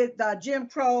with Jim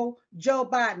Crow, Joe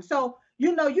Biden. So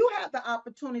you have the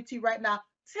opportunity right now.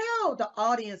 Tell the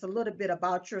audience a little bit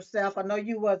about yourself. I know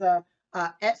you was a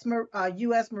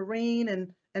ex-U.S. Marine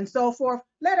and so forth.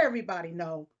 Let everybody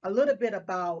know a little bit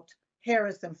about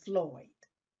Harrison Floyd.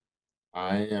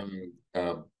 I am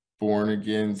a born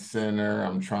again sinner.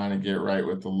 I'm trying to get right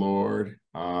with the Lord.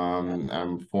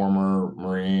 I'm former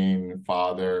Marine,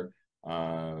 father,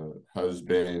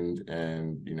 husband,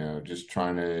 and just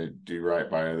trying to do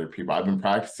right by other people. I've been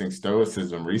practicing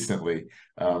stoicism recently.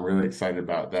 I'm really excited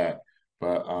about that.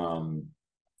 But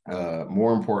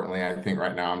more importantly, I think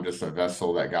right now I'm just a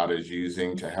vessel that God is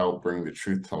using to help bring the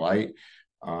truth to light.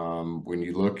 When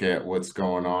you look at what's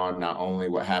going on, not only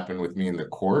what happened with me in the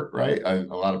court, right? A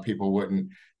lot of people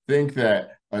wouldn't think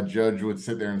that a judge would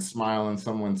sit there and smile in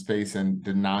someone's face and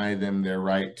deny them their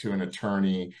right to an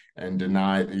attorney, and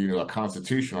deny a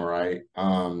constitutional right,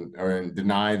 or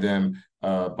deny them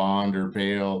bond or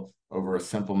bail over a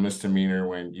simple misdemeanor,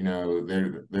 when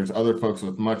there's other folks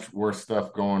with much worse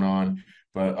stuff going on.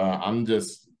 But I'm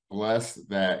just blessed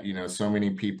that so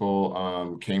many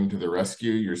people came to the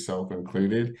rescue, yourself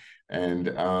included, and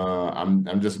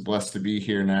I'm just blessed to be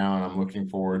here now, and I'm looking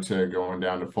forward to going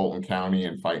down to Fulton County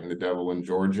and fighting the devil in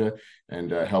Georgia, and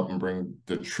helping bring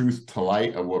the truth to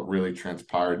light of what really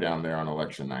transpired down there on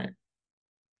election night.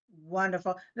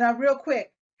 Wonderful. Now, real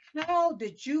quick, how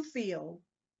did you feel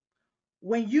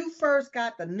when you first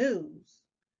got the news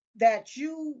that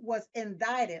you was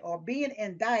indicted or being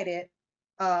indicted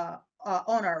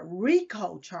on a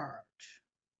RICO charge?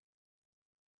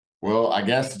 Well, I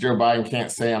guess Joe Biden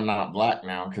can't say I'm not black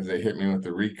now because they hit me with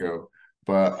the RICO.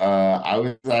 But I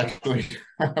was actually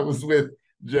I was with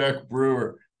Jack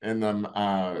Brewer in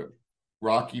the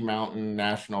Rocky Mountain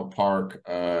National Park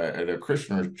at a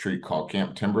Christian retreat called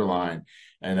Camp Timberline.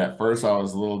 And at first I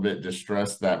was a little bit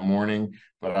distressed that morning,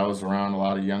 but I was around a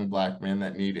lot of young Black men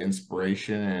that need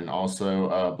inspiration, and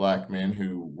also Black men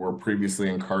who were previously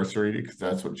incarcerated, because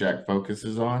that's what Jack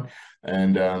focuses on.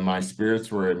 And my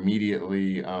spirits were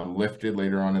immediately lifted.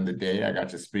 Later on in the day, I got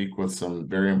to speak with some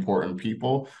very important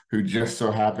people who just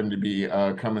so happened to be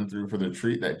coming through for the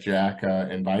treat that Jack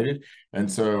invited.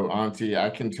 And so, Auntie,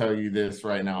 I can tell you this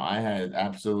right now, I had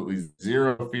absolutely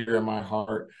zero fear in my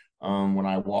heart when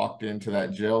I walked into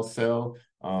that jail cell.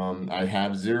 I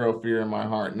have zero fear in my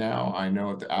heart now. I know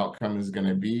what the outcome is going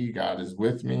to be. God is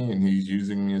with me, and he's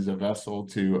using me as a vessel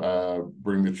to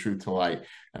bring the truth to light.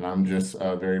 And I'm just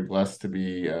very blessed to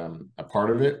be a part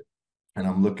of it. And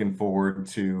I'm looking forward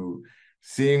to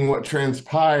seeing what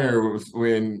transpires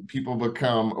when people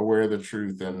become aware of the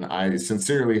truth. And I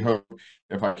sincerely hope,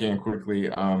 if I can quickly,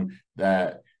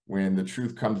 that when the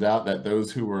truth comes out, that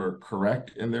those who were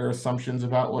correct in their assumptions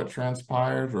about what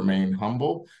transpired remain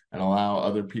humble and allow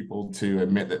other people to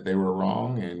admit that they were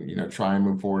wrong, and, you know, try and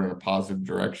move forward in a positive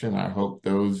direction. I hope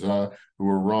those who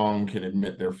were wrong can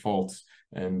admit their faults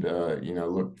and, you know,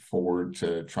 look forward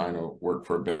to trying to work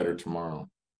for a better tomorrow.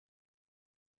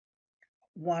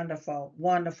 Wonderful,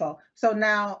 wonderful. So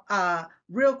now,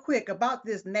 real quick about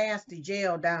this nasty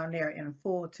jail down there in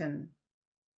Fulton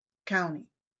County.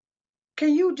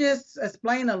 Can you just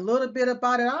explain a little bit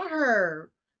about it? I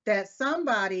heard that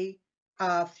somebody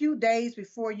a few days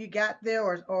before you got there,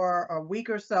 or a week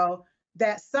or so,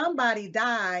 that somebody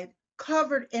died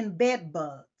covered in bed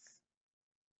bugs,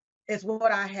 is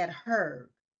what I had heard.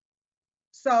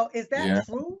 So is that Yeah.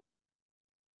 true?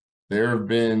 There have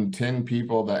been 10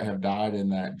 people that have died in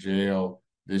that jail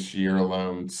this year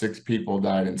alone. 6 people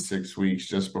died in 6 weeks.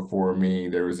 Just before me,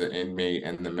 there was an inmate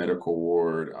in the medical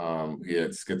ward. He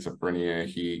had schizophrenia.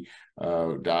 He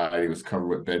died. He was covered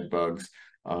with bed bugs.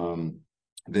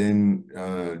 Then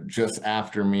just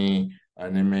after me,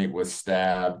 an inmate was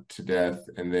stabbed to death.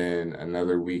 And then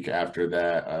another week after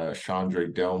that, Chandra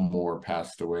Delmore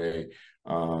passed away.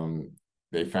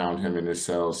 They found him in his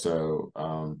cell. So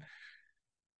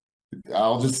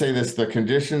I'll just say this: the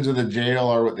conditions of the jail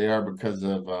are what they are because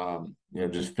of you know,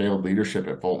 just failed leadership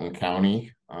at Fulton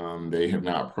County. They have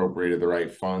not appropriated the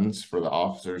right funds for the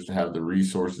officers to have the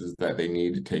resources that they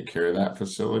need to take care of that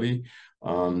facility.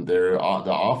 The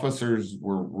officers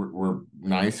were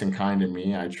nice and kind to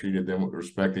me. I treated them with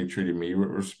respect. They treated me with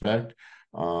respect.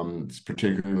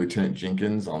 Particularly Lieutenant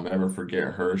Jenkins. I'll never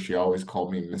forget her. She always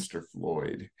called me Mr.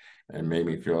 Floyd and made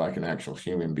me feel like an actual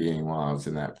human being while I was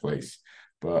in that place.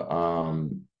 But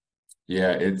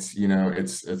yeah, it's, you know,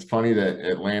 it's funny that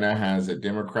Atlanta has a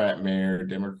Democrat mayor,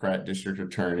 Democrat district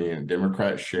attorney, and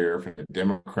Democrat sheriff, and a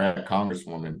Democrat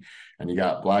congresswoman, and you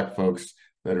got Black folks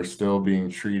that are still being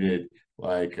treated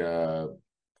like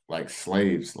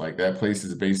slaves. Like, that place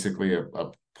is basically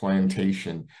a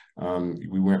plantation.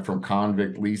 We went from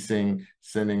convict leasing,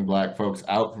 sending Black folks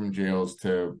out from jails,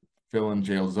 to filling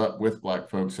jails up with Black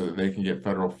folks so that they can get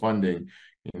federal funding,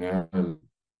 you know. And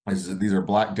these are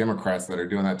Black Democrats that are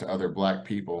doing that to other Black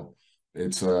people.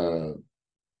 It's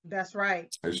That's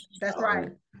right. That's right.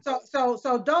 right.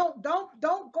 So don't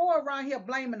go around here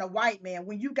blaming the white man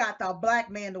when you got the Black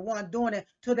man, the one doing it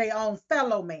to their own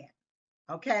fellow man.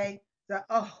 Okay.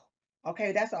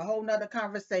 Okay, that's a whole nother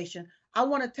conversation. I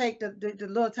want to take the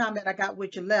little time that I got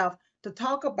with you left to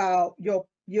talk about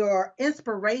your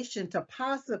inspiration to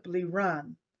possibly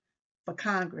run for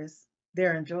Congress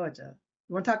there in Georgia.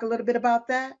 You want to talk a little bit about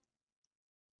that?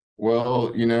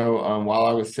 Well, you know, while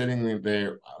I was sitting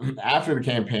there after the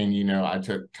campaign, you know, I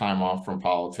took time off from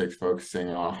politics, focusing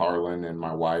on Harlan and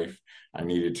my wife. I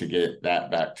needed to get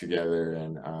that back together,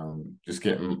 and just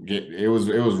get it was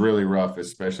really rough,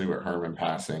 especially with Herman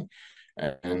passing.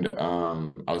 And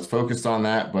I was focused on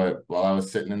that, but while I was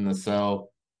sitting in the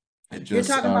cell, it just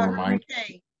You're talking about reminded. Herman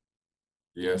Cain.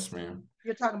 Yes, ma'am.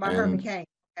 You're talking about Herman Cain.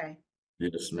 Okay.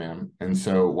 Yes, ma'am. And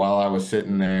so while I was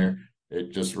sitting there,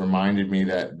 it just reminded me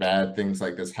that bad things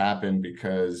like this happen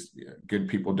because good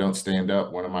people don't stand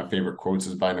up. One of my favorite quotes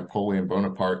is by Napoleon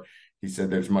Bonaparte. He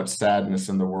said, "There's much sadness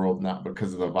in the world, not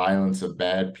because of the violence of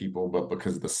bad people, but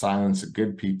because of the silence of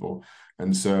good people."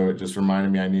 And so it just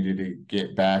reminded me I needed to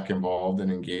get back involved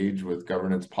and engage with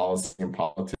governance, policy, and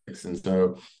politics. And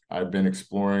so I've been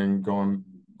exploring going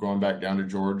back down to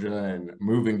Georgia and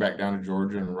moving back down to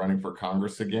Georgia and running for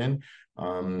Congress again.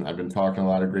 I've been talking to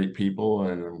a lot of great people,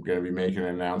 and I'm going to be making an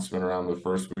announcement around the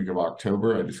first week of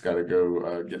October. I just got to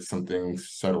go get some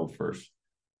things settled first.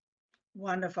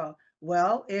 Wonderful.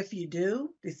 Well, if you do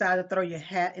decide to throw your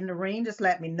hat in the ring, just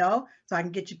let me know so I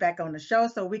can get you back on the show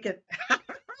so we could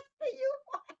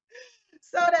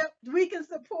so that we can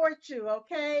support you,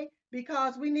 okay?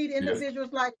 Because we need Yes.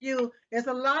 individuals like you. There's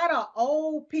a lot of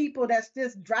old people that's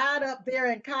just dried up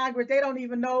there in Congress. They don't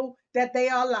even know that they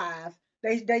are alive.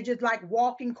 They just like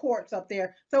walking corpse up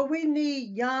there. So we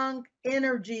need young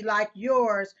energy like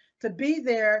yours to be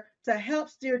there to help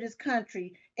steer this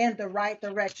country in the right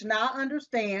direction. Now, I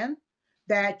understand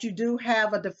that you do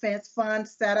have a defense fund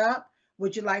set up.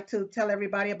 Would you like to tell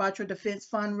everybody about your defense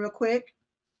fund real quick?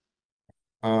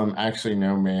 Actually,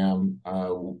 no, ma'am.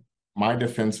 My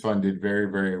defense fund did very,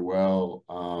 very well.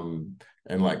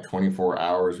 In like 24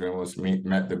 hours, we almost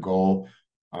met the goal.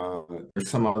 There's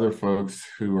some other folks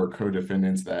who are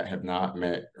co-defendants that have not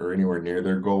met or anywhere near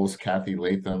their goals. Kathy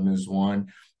Latham is one.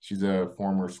 She's a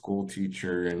former school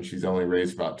teacher, and she's only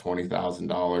raised about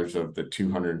 $20,000 of the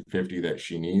 $250 that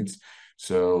she needs.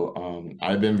 So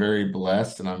I've been very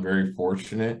blessed, and I'm very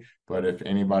fortunate. But if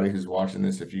anybody who's watching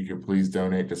this, if you could please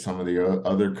donate to some of the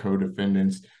other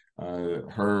co-defendants,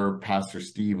 her Pastor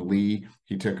Steve Lee,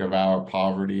 he took a vow of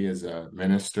poverty as a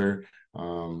minister.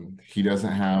 He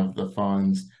doesn't have the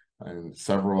funds, and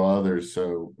several others.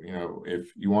 So, you know,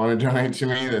 if you want to donate to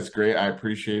me, that's great. I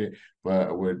appreciate it, but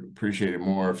I would appreciate it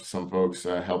more if some folks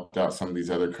helped out some of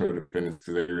these other co-defendants,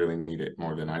 because they really need it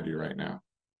more than I do right now.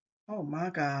 Oh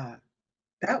my God.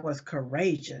 That was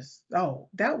courageous. Oh,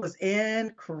 that was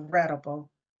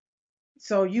incredible.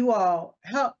 So you all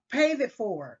help pave it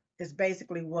forward is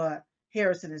basically what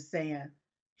Harrison is saying.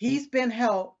 He's been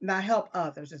helped, now help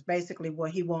others is basically what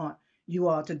he wants you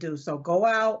all to do. So go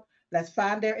out, let's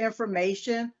find their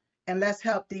information, and let's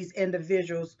help these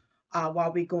individuals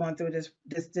while we're going through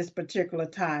this particular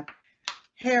time.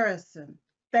 Harrison,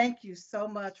 thank you so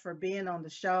much for being on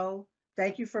the show.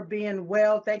 Thank you for being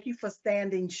well. Thank you for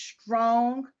standing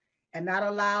strong and not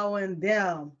allowing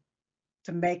them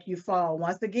to make you fall.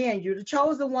 Once again, you're the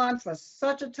chosen one for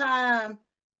such a time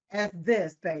as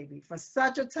this, baby. For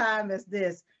such a time as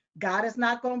this. God is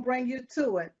not going to bring you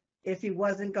to it if he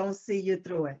wasn't going to see you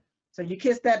through it. So you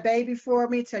kiss that baby for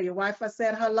me. Tell your wife I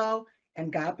said hello,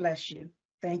 and God bless you.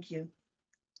 Thank you.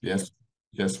 Yes.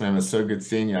 Yes, ma'am. It's so good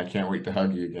seeing you. I can't wait to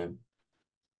hug you again.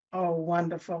 Oh,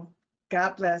 wonderful.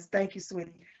 God bless. Thank you,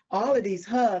 sweetie. All of these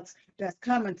hugs that's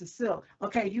coming to Silk.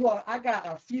 Okay, you all, I got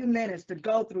a few minutes to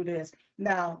go through this.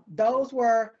 Now, those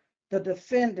were the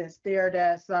defendants there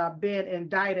that's been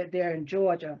indicted there in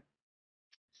Georgia.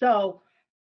 So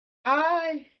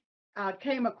I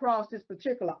came across this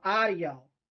particular audio,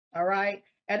 all right?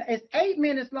 And it's 8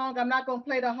 minutes long. I'm not going to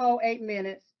play the whole 8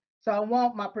 minutes. So I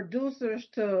want my producers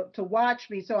to watch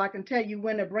me so I can tell you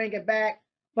when to bring it back.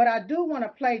 But I do want to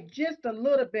play just a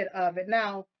little bit of it.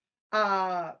 Now,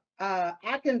 I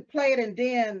can play it and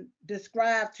then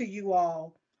describe to you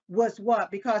all what's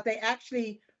what, because they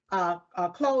actually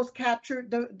closed captured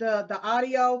the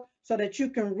audio so that you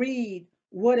can read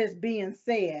what is being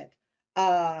said.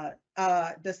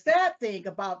 The sad thing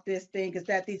about this thing is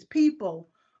that these people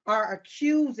are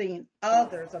accusing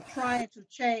others of trying to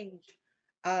change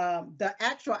the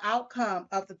actual outcome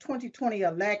of the 2020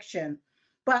 election.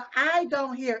 But I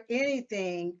don't hear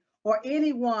anything or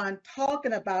anyone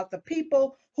talking about the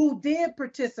people who did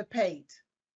participate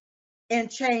in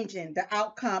changing the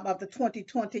outcome of the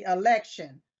 2020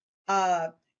 election.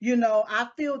 You know, I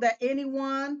feel that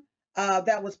anyone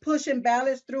that was pushing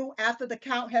ballots through after the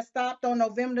count had stopped on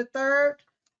November the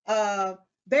 3rd,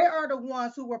 they are the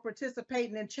ones who were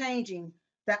participating in changing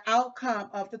the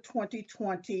outcome of the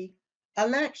 2020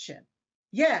 election.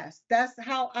 Yes, that's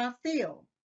how I feel.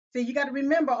 See, you got to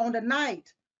remember on the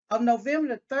night of November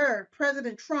the 3rd,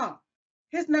 President Trump,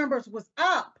 his numbers was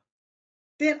up.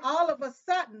 Then all of a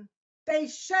sudden, they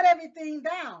shut everything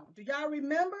down. Do y'all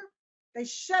remember? They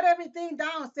shut everything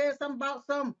down, said something about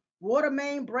some water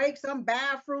main break, some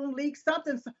bathroom leak,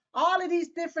 something, all of these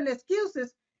different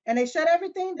excuses, and they shut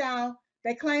everything down.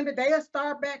 They claimed that they'll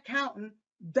start back counting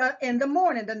in the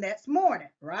morning, the next morning,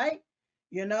 right?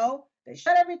 You know, they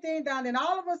shut everything down, and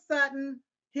all of a sudden,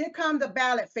 here comes the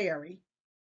ballot ferry.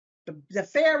 The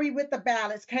ferry with the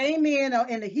ballots came in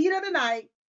the heat of the night,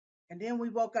 and then we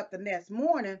woke up the next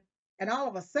morning, and all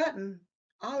of a sudden,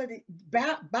 all of the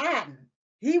Biden,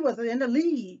 he was in the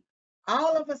lead.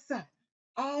 All of a sudden,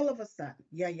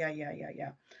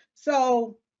 yeah.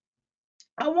 So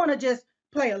I want to just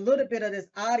play a little bit of this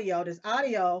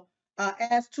audio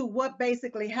as to what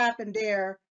basically happened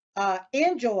there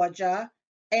in Georgia.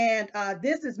 And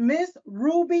this is Miss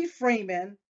Ruby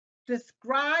Freeman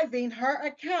describing her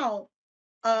account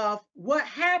of what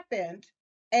happened.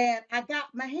 And I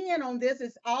got my hand on this.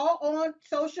 It's all on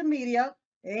social media.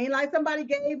 It ain't like somebody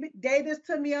gave this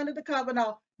to me under the cover.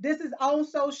 No, this is on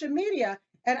social media.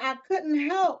 And I couldn't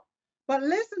help but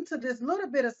listen to this little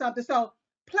bit of something. So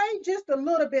play just a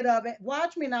little bit of it.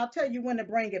 Watch me and I'll tell you when to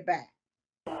bring it back.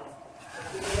 And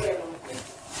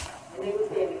they were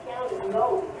saying the county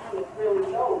knows, the county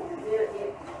really knows that they're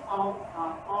in all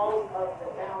of the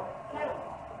down county.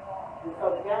 And so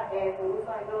the guy asked, and we was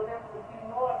like, no, that's a few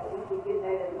more, but we could get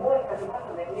that in the morning because it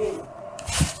wasn't that many.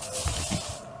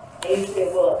 And he said,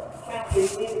 well, count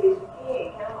as many as you can,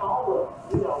 count all of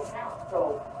them, you know, count.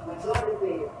 So my daughter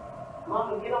said,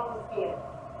 Mama, get on the scale.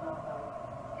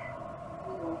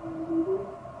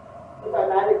 Because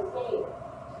I didn't say it.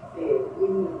 She said, we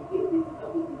need to get this so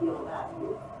we can get on out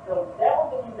here. So that was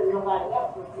the reason nobody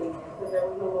else was saying it, because there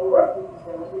was no more work to be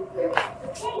done. We said, the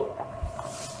scale.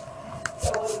 So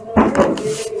it was no work, it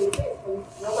didn't make sense.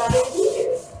 Nobody did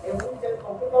it. And we just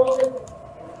gonna put those in the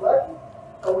budget.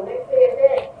 So when they said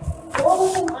that,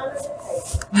 pull them under the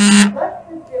table, cut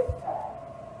the zip tie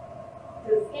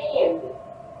to scan it.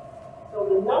 So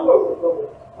the number would go in,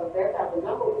 because that's how the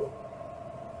number was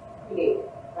created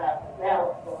by the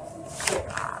ballot form.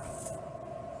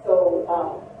 So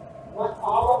once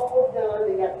all of them was done,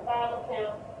 they got the final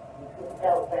count, we put the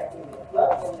ballot back in the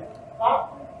bucket,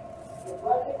 the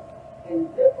bucket, and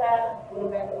zip tie, put them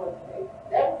back in one state.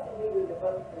 That was the reason the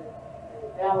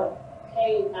ballot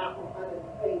came out from under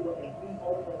the table and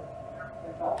reopened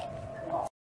the box.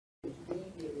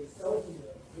 It is so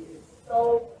good. It is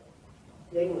so,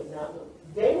 they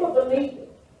would believe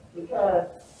it, because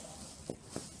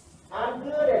I'm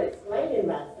good at explaining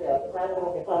myself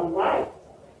if I'm right.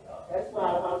 That's why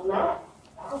I'm not.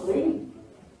 I'll read.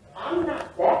 I'm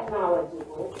not that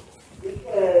knowledgeable,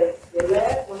 because the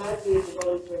last one I did the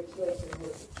voting registration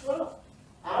with Trump,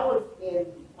 I was in,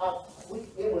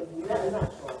 it was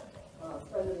not Trump,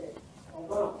 President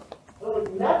Obama. It was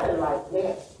nothing like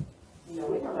that. You know,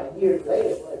 we're talking about years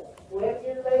later, but 12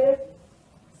 years later.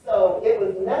 So it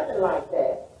was nothing like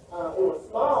that. It was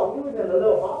small. We was in a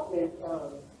little office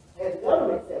at the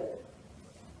government center.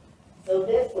 So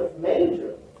this was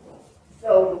major.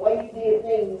 So the way you did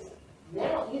things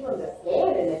now, even the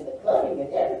scanning and the cutting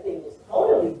and everything is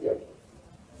totally different.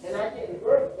 And I didn't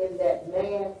work in that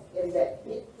mass, in that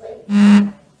big place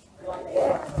like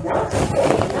that.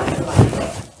 Nothing like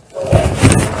that. So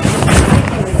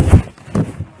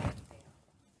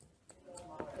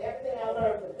everything I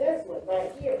learned for this one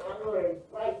right here, I learned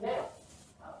right now.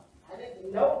 I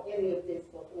didn't know any of this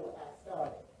before I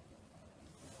started.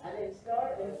 I didn't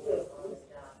start until,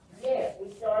 yes, we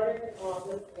started in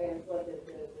August, and for the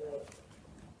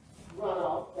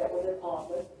runoff that was in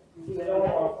August, we went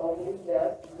over his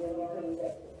death, and then we came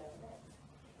back to that.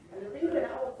 And the reason I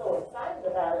was so excited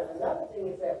about it, another thing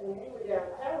is that when we were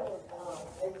downtown,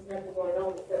 there was nothing going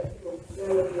on except people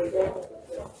really were down with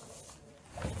themselves.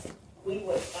 We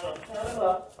would turn them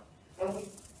up, and we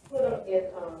put them in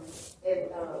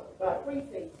by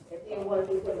precinct, and then once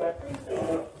we put them by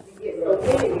precinct, you get so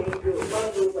many, you do one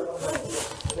group of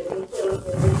 100, and you put them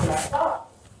in this black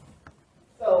box.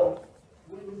 So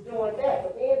we was doing that,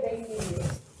 but then they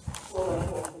needed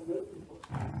some good people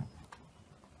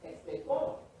at State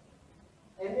Farm.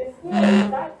 And this still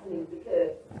excites me,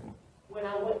 because when I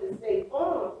went to State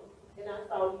Farm and I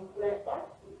saw these black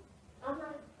boxes, I'm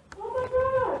like, oh my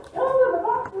God, those are the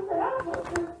boxes that I put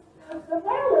the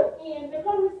ballot in to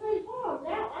come to State Farm.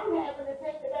 Now I'm having to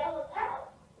take the ballot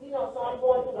out. You know, so I'm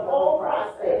going through the whole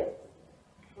process.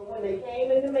 But when they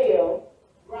came in the mail,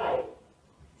 right,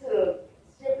 to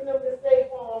shipping them to State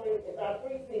Farm and our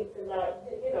precincts and our,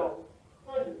 you know,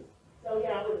 hundreds. So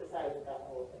yeah, I was excited about the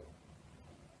whole thing.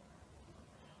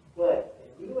 But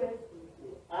the U.S.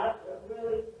 I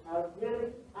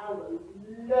would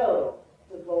love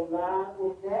to go live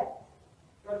with that.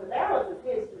 Because the ballot is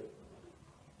history.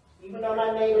 Even though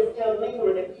my name is still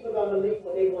lingering, and people are going to believe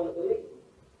what they want to believe.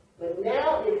 But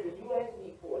now it's the U.S.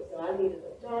 report, so I need an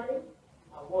attorney.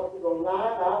 I want to go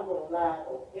live. I'll go live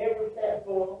on every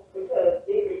platform, because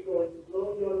it is going to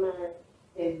blow your mind,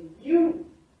 and you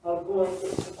are going to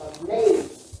be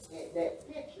amazed at that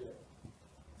picture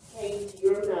came to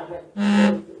your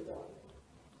mind.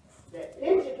 That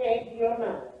picture came to your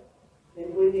mind,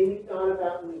 and when you thought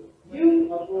about me,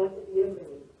 you are going to be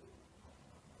amazed.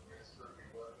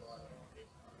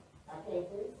 I can't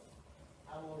do it.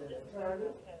 I want an attorney,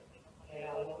 and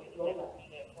I want to go live.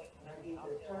 And I need an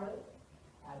attorney.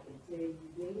 I can tell you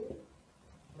did,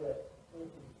 but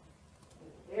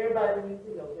everybody needs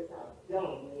to know just how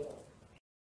dumb they are.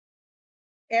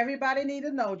 Everybody need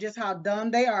to know just how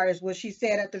dumb they are, is what she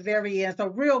said at the very end. So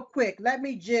real quick, let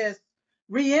me just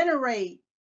reiterate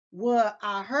what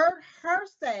I heard her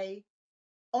say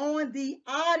on the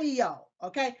audio.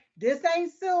 Okay, this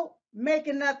ain't Silk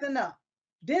making nothing up.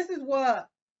 This is what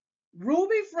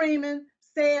Ruby Freeman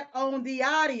said on the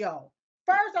audio.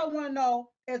 First, I want to know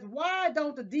is why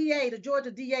don't the DA, the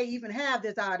Georgia DA, even have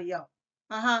this audio?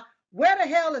 Where the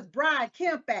hell is Brian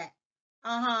Kemp at?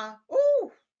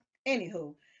 Ooh.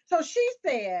 Anywho, so she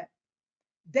said,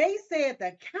 they said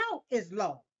the count is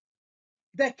low.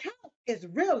 The count is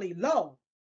really low.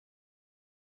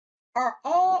 Are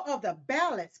all of the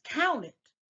ballots counted?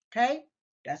 Okay,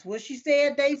 that's what she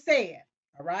said. They said,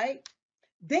 all right.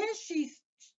 Then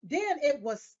it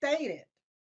was stated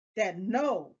that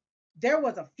no, there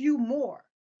was a few more,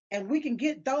 and we can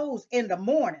get those in the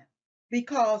morning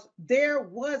because there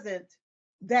wasn't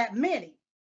that many.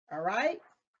 All right.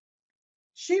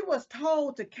 She was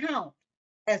told to count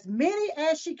as many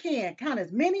as she can. Count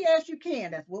as many as you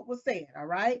can. That's what was said. All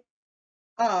right.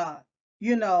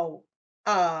 You know,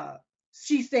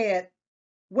 she said,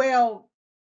 well,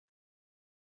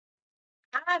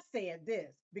 I said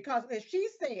this because if she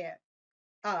said,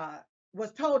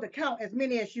 was told to count as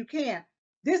many as you can,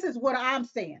 this is what I'm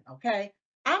saying, okay?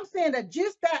 I'm saying that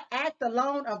just that act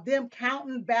alone of them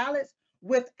counting ballots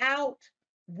without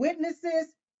witnesses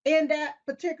in that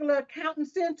particular counting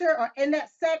center or in that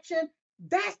section,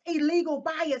 that's illegal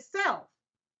by itself,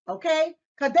 okay?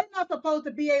 Because they're not supposed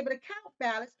to be able to count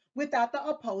ballots without the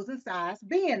opposing sides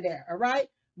being there, all right?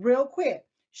 Real quick,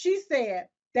 she said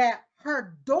that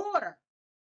her daughter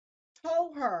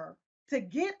told her to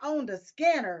get on the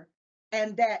scanner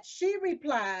and that she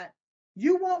replied,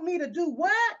 "You want me to do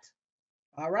what?"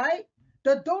 All right.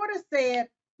 The daughter said,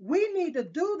 "We need to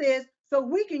do this so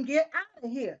we can get out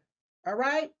of here." All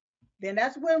right. Then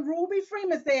that's when Ruby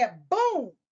Freeman said,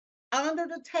 boom, under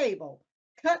the table,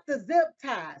 cut the zip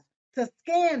ties to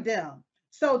scan them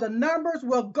so the numbers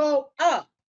will go up.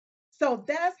 So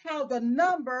that's how the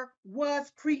number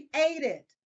was created,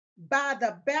 by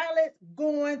the ballots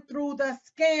going through the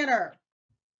scanner.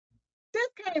 This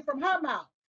came from her mouth.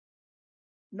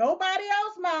 Nobody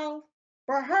else's mouth,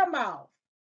 but her mouth.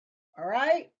 All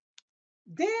right.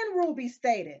 Then Ruby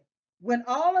stated, when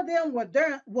all of them were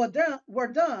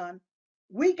done,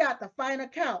 we got the final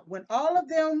count. When all of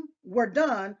them were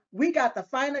done, we got the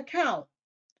final count.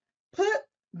 Put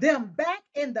them back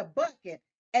in the bucket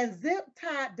and zip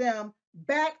tied them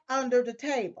back under the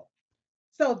table.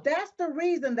 So that's the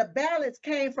reason the ballots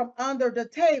came from under the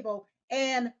table,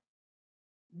 and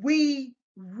we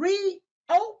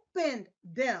reopened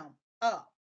them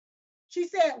up. She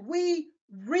said, we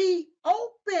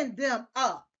reopened them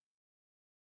up.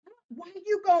 Why are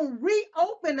you going to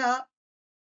reopen up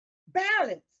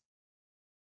ballots?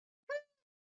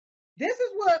 This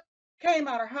is what came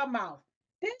out of her mouth.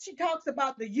 Then she talks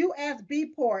about the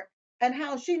USB port and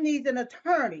how she needs an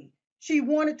attorney. She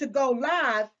wanted to go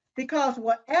live because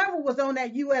whatever was on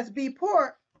that USB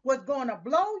port was going to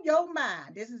blow your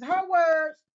mind. This is her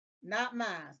words, not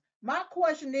mine. My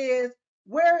question is,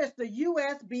 where is the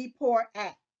USB port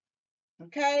at?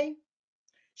 Okay.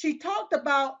 She talked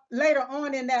about later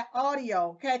on in that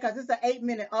audio, okay, because it's an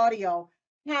 8-minute audio,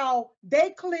 how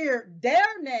they cleared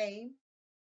their name,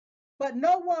 but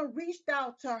no one reached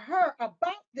out to her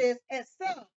about this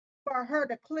except for her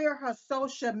to clear her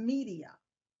social media.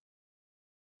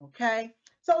 Okay.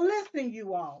 So listen,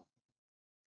 you all.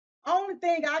 Only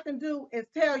thing I can do is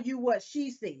tell you what she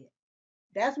said.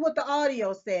 That's what the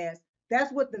audio says.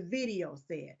 That's what the video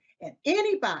said. And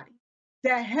anybody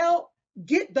that helped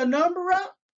get the number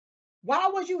up, why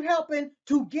was you helping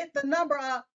to get the number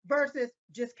up versus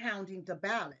just counting the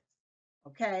ballots?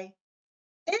 Okay.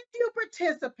 If you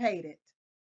participated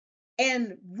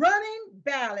in running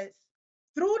ballots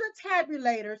through the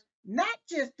tabulators, not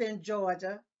just in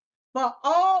Georgia, but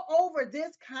all over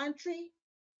this country,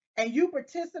 and you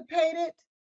participated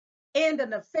in the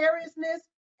nefariousness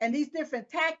and these different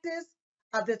tactics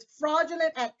of this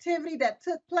fraudulent activity that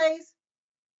took place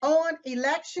on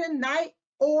election night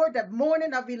or the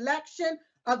morning of election,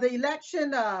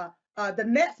 the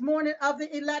next morning of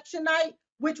the election night,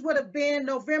 which would have been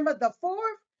November the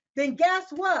 4th, then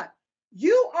guess what?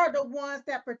 You are the ones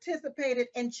that participated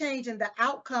in changing the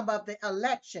outcome of the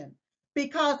election.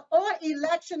 Because on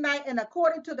election night, and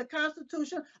according to the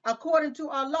Constitution, according to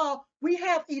our law, we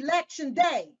have election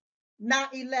day,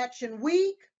 not election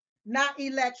week, not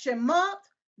election month,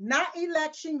 not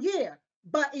election year,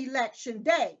 but election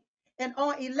day. And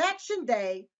on election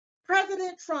day,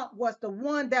 President Trump was the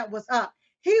one that was up.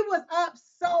 He was up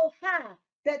so high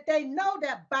that they know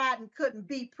that Biden couldn't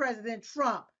beat President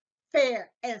Trump fair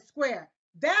and square.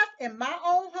 That's, in my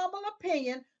own humble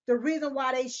opinion, the reason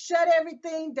why they shut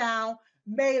everything down,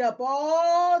 made up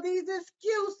all these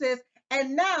excuses,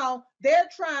 and now they're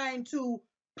trying to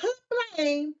put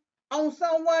blame on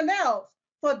someone else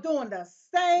for doing the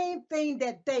same thing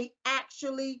that they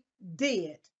actually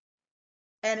did.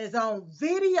 and it's on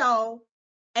video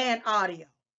and audio.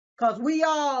 Because we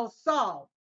all saw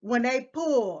when they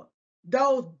pulled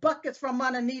those buckets from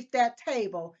underneath that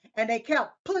table and they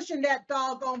kept pushing that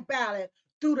doggone ballot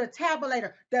through the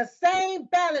tabulator, the same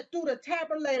ballot through the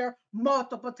tabulator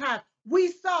multiple times.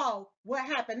 We saw what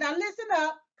happened. Now listen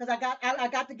up, because I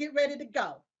got to get ready to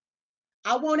go.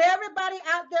 I want everybody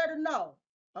out there to know,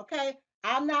 okay?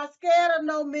 I'm not scared of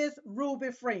no Miss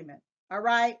Ruby Freeman, all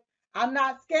right? I'm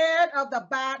not scared of the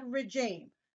Biden regime.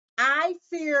 I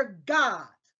fear God,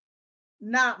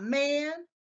 not man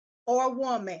or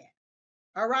woman,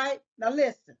 all right? Now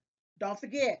listen, don't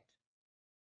forget,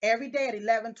 every day at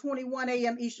 11:21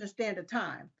 a.m. Eastern Standard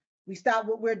Time, we stop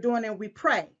what we're doing and we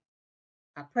pray.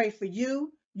 I pray for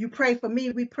you, you pray for me,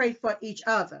 we pray for each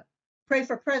other. Pray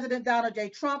for President Donald J.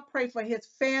 Trump, pray for his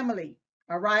family,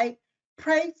 all right?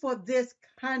 Pray for this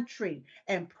country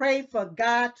and pray for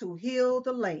God to heal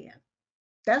the land.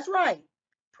 That's right.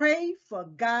 Pray for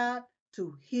God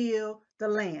to heal the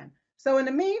land. So in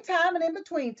the meantime and in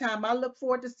between time, I look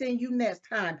forward to seeing you next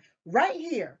time right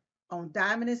here on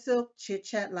Diamond and Silk Chit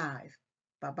Chat Live.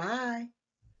 Bye-bye.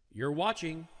 You're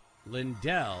watching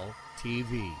Lindell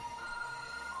TV.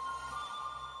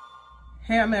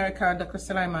 Hey America, Dr.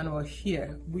 Stella Emanuel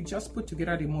here. We just put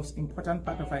together the most important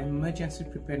part of our emergency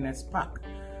preparedness pack.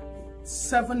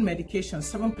 7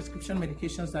 prescription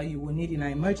medications that you will need in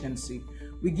an emergency.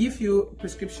 We give you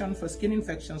prescription for skin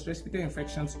infections, respiratory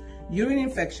infections, urine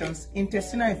infections,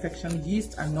 intestinal infection,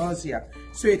 yeast, and nausea.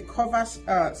 So it covers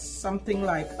something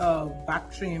like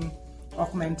Bactrim,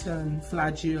 Augmentin,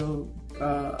 Flagyl,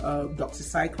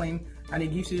 doxycycline, and it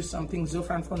gives you something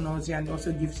Zofran for nausea, and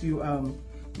also gives you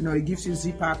it gives you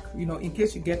Z-Pack, in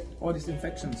case you get all these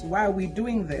infections. Why are we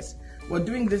doing this? We're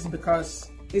doing this because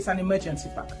it's an emergency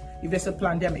pack. If there's a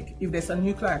pandemic, if there's a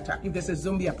nuclear attack, if there's a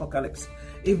zombie apocalypse,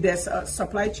 if there's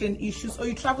supply chain issues, or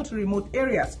you travel to remote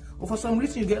areas, or for some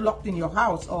reason you get locked in your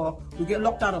house, or you get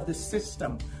locked out of the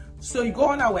system. So you go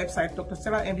on our website,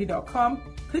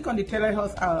 drstellamd.com, click on the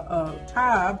telehealth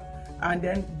tab, and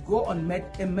then go on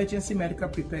emergency medical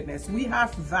preparedness. We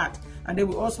have that, and then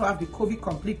we also have the COVID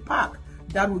complete pack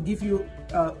that will give you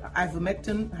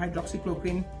ivermectin,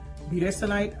 hydroxychloroquine,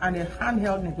 budesonide, and a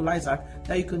handheld nebulizer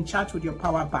that you can charge with your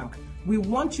power bank. We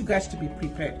want you guys to be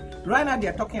prepared. Right now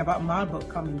they're talking about Marburg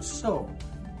coming, so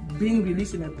being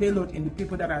released in a payload in the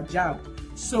people that are jabbed.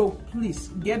 So please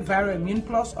get Viral Immune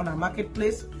Plus on our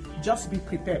marketplace. Just be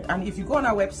prepared. And if you go on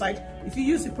our website, if you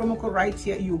use the promo code right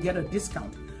here, you'll get a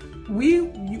discount.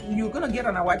 You're going to get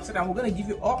on our website, and we're going to give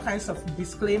you all kinds of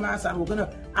disclaimers, and we're going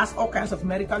to ask all kinds of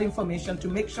medical information to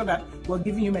make sure that we're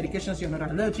giving you medications you're not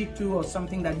allergic to or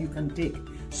something that you can take.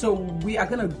 So we are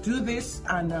going to do this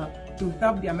and to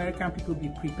help the American people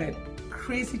be prepared.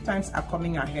 Crazy times are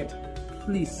coming ahead.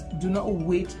 Please do not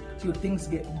wait till things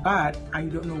get bad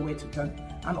and you don't know where to turn.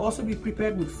 And also be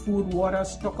prepared with food, water,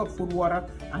 stock up food, water,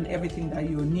 and everything that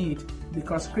you need,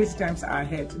 because crazy times are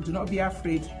ahead. Do not be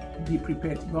afraid. Be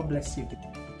prepared. God bless you.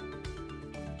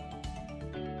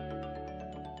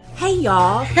 Hey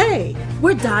y'all. Hey.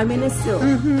 We're Diamond and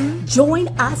Silk. Join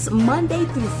us Monday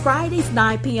through Fridays,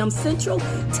 9 p.m. Central,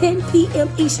 10 p.m.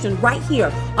 Eastern, right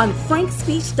here on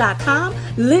frankspeech.com,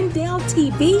 Lindell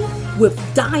TV, with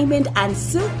Diamond and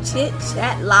Silk Chit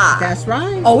Chat Live. That's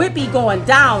right. Oh, it be going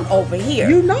down over here.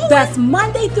 You know That's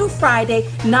Monday through Friday,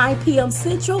 9 p.m.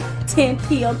 Central, 10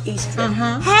 p.m. Eastern.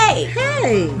 Uh-huh. Hey.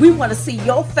 Hey. We want to see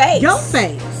your face. Your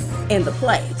face. In the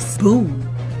place. Boom.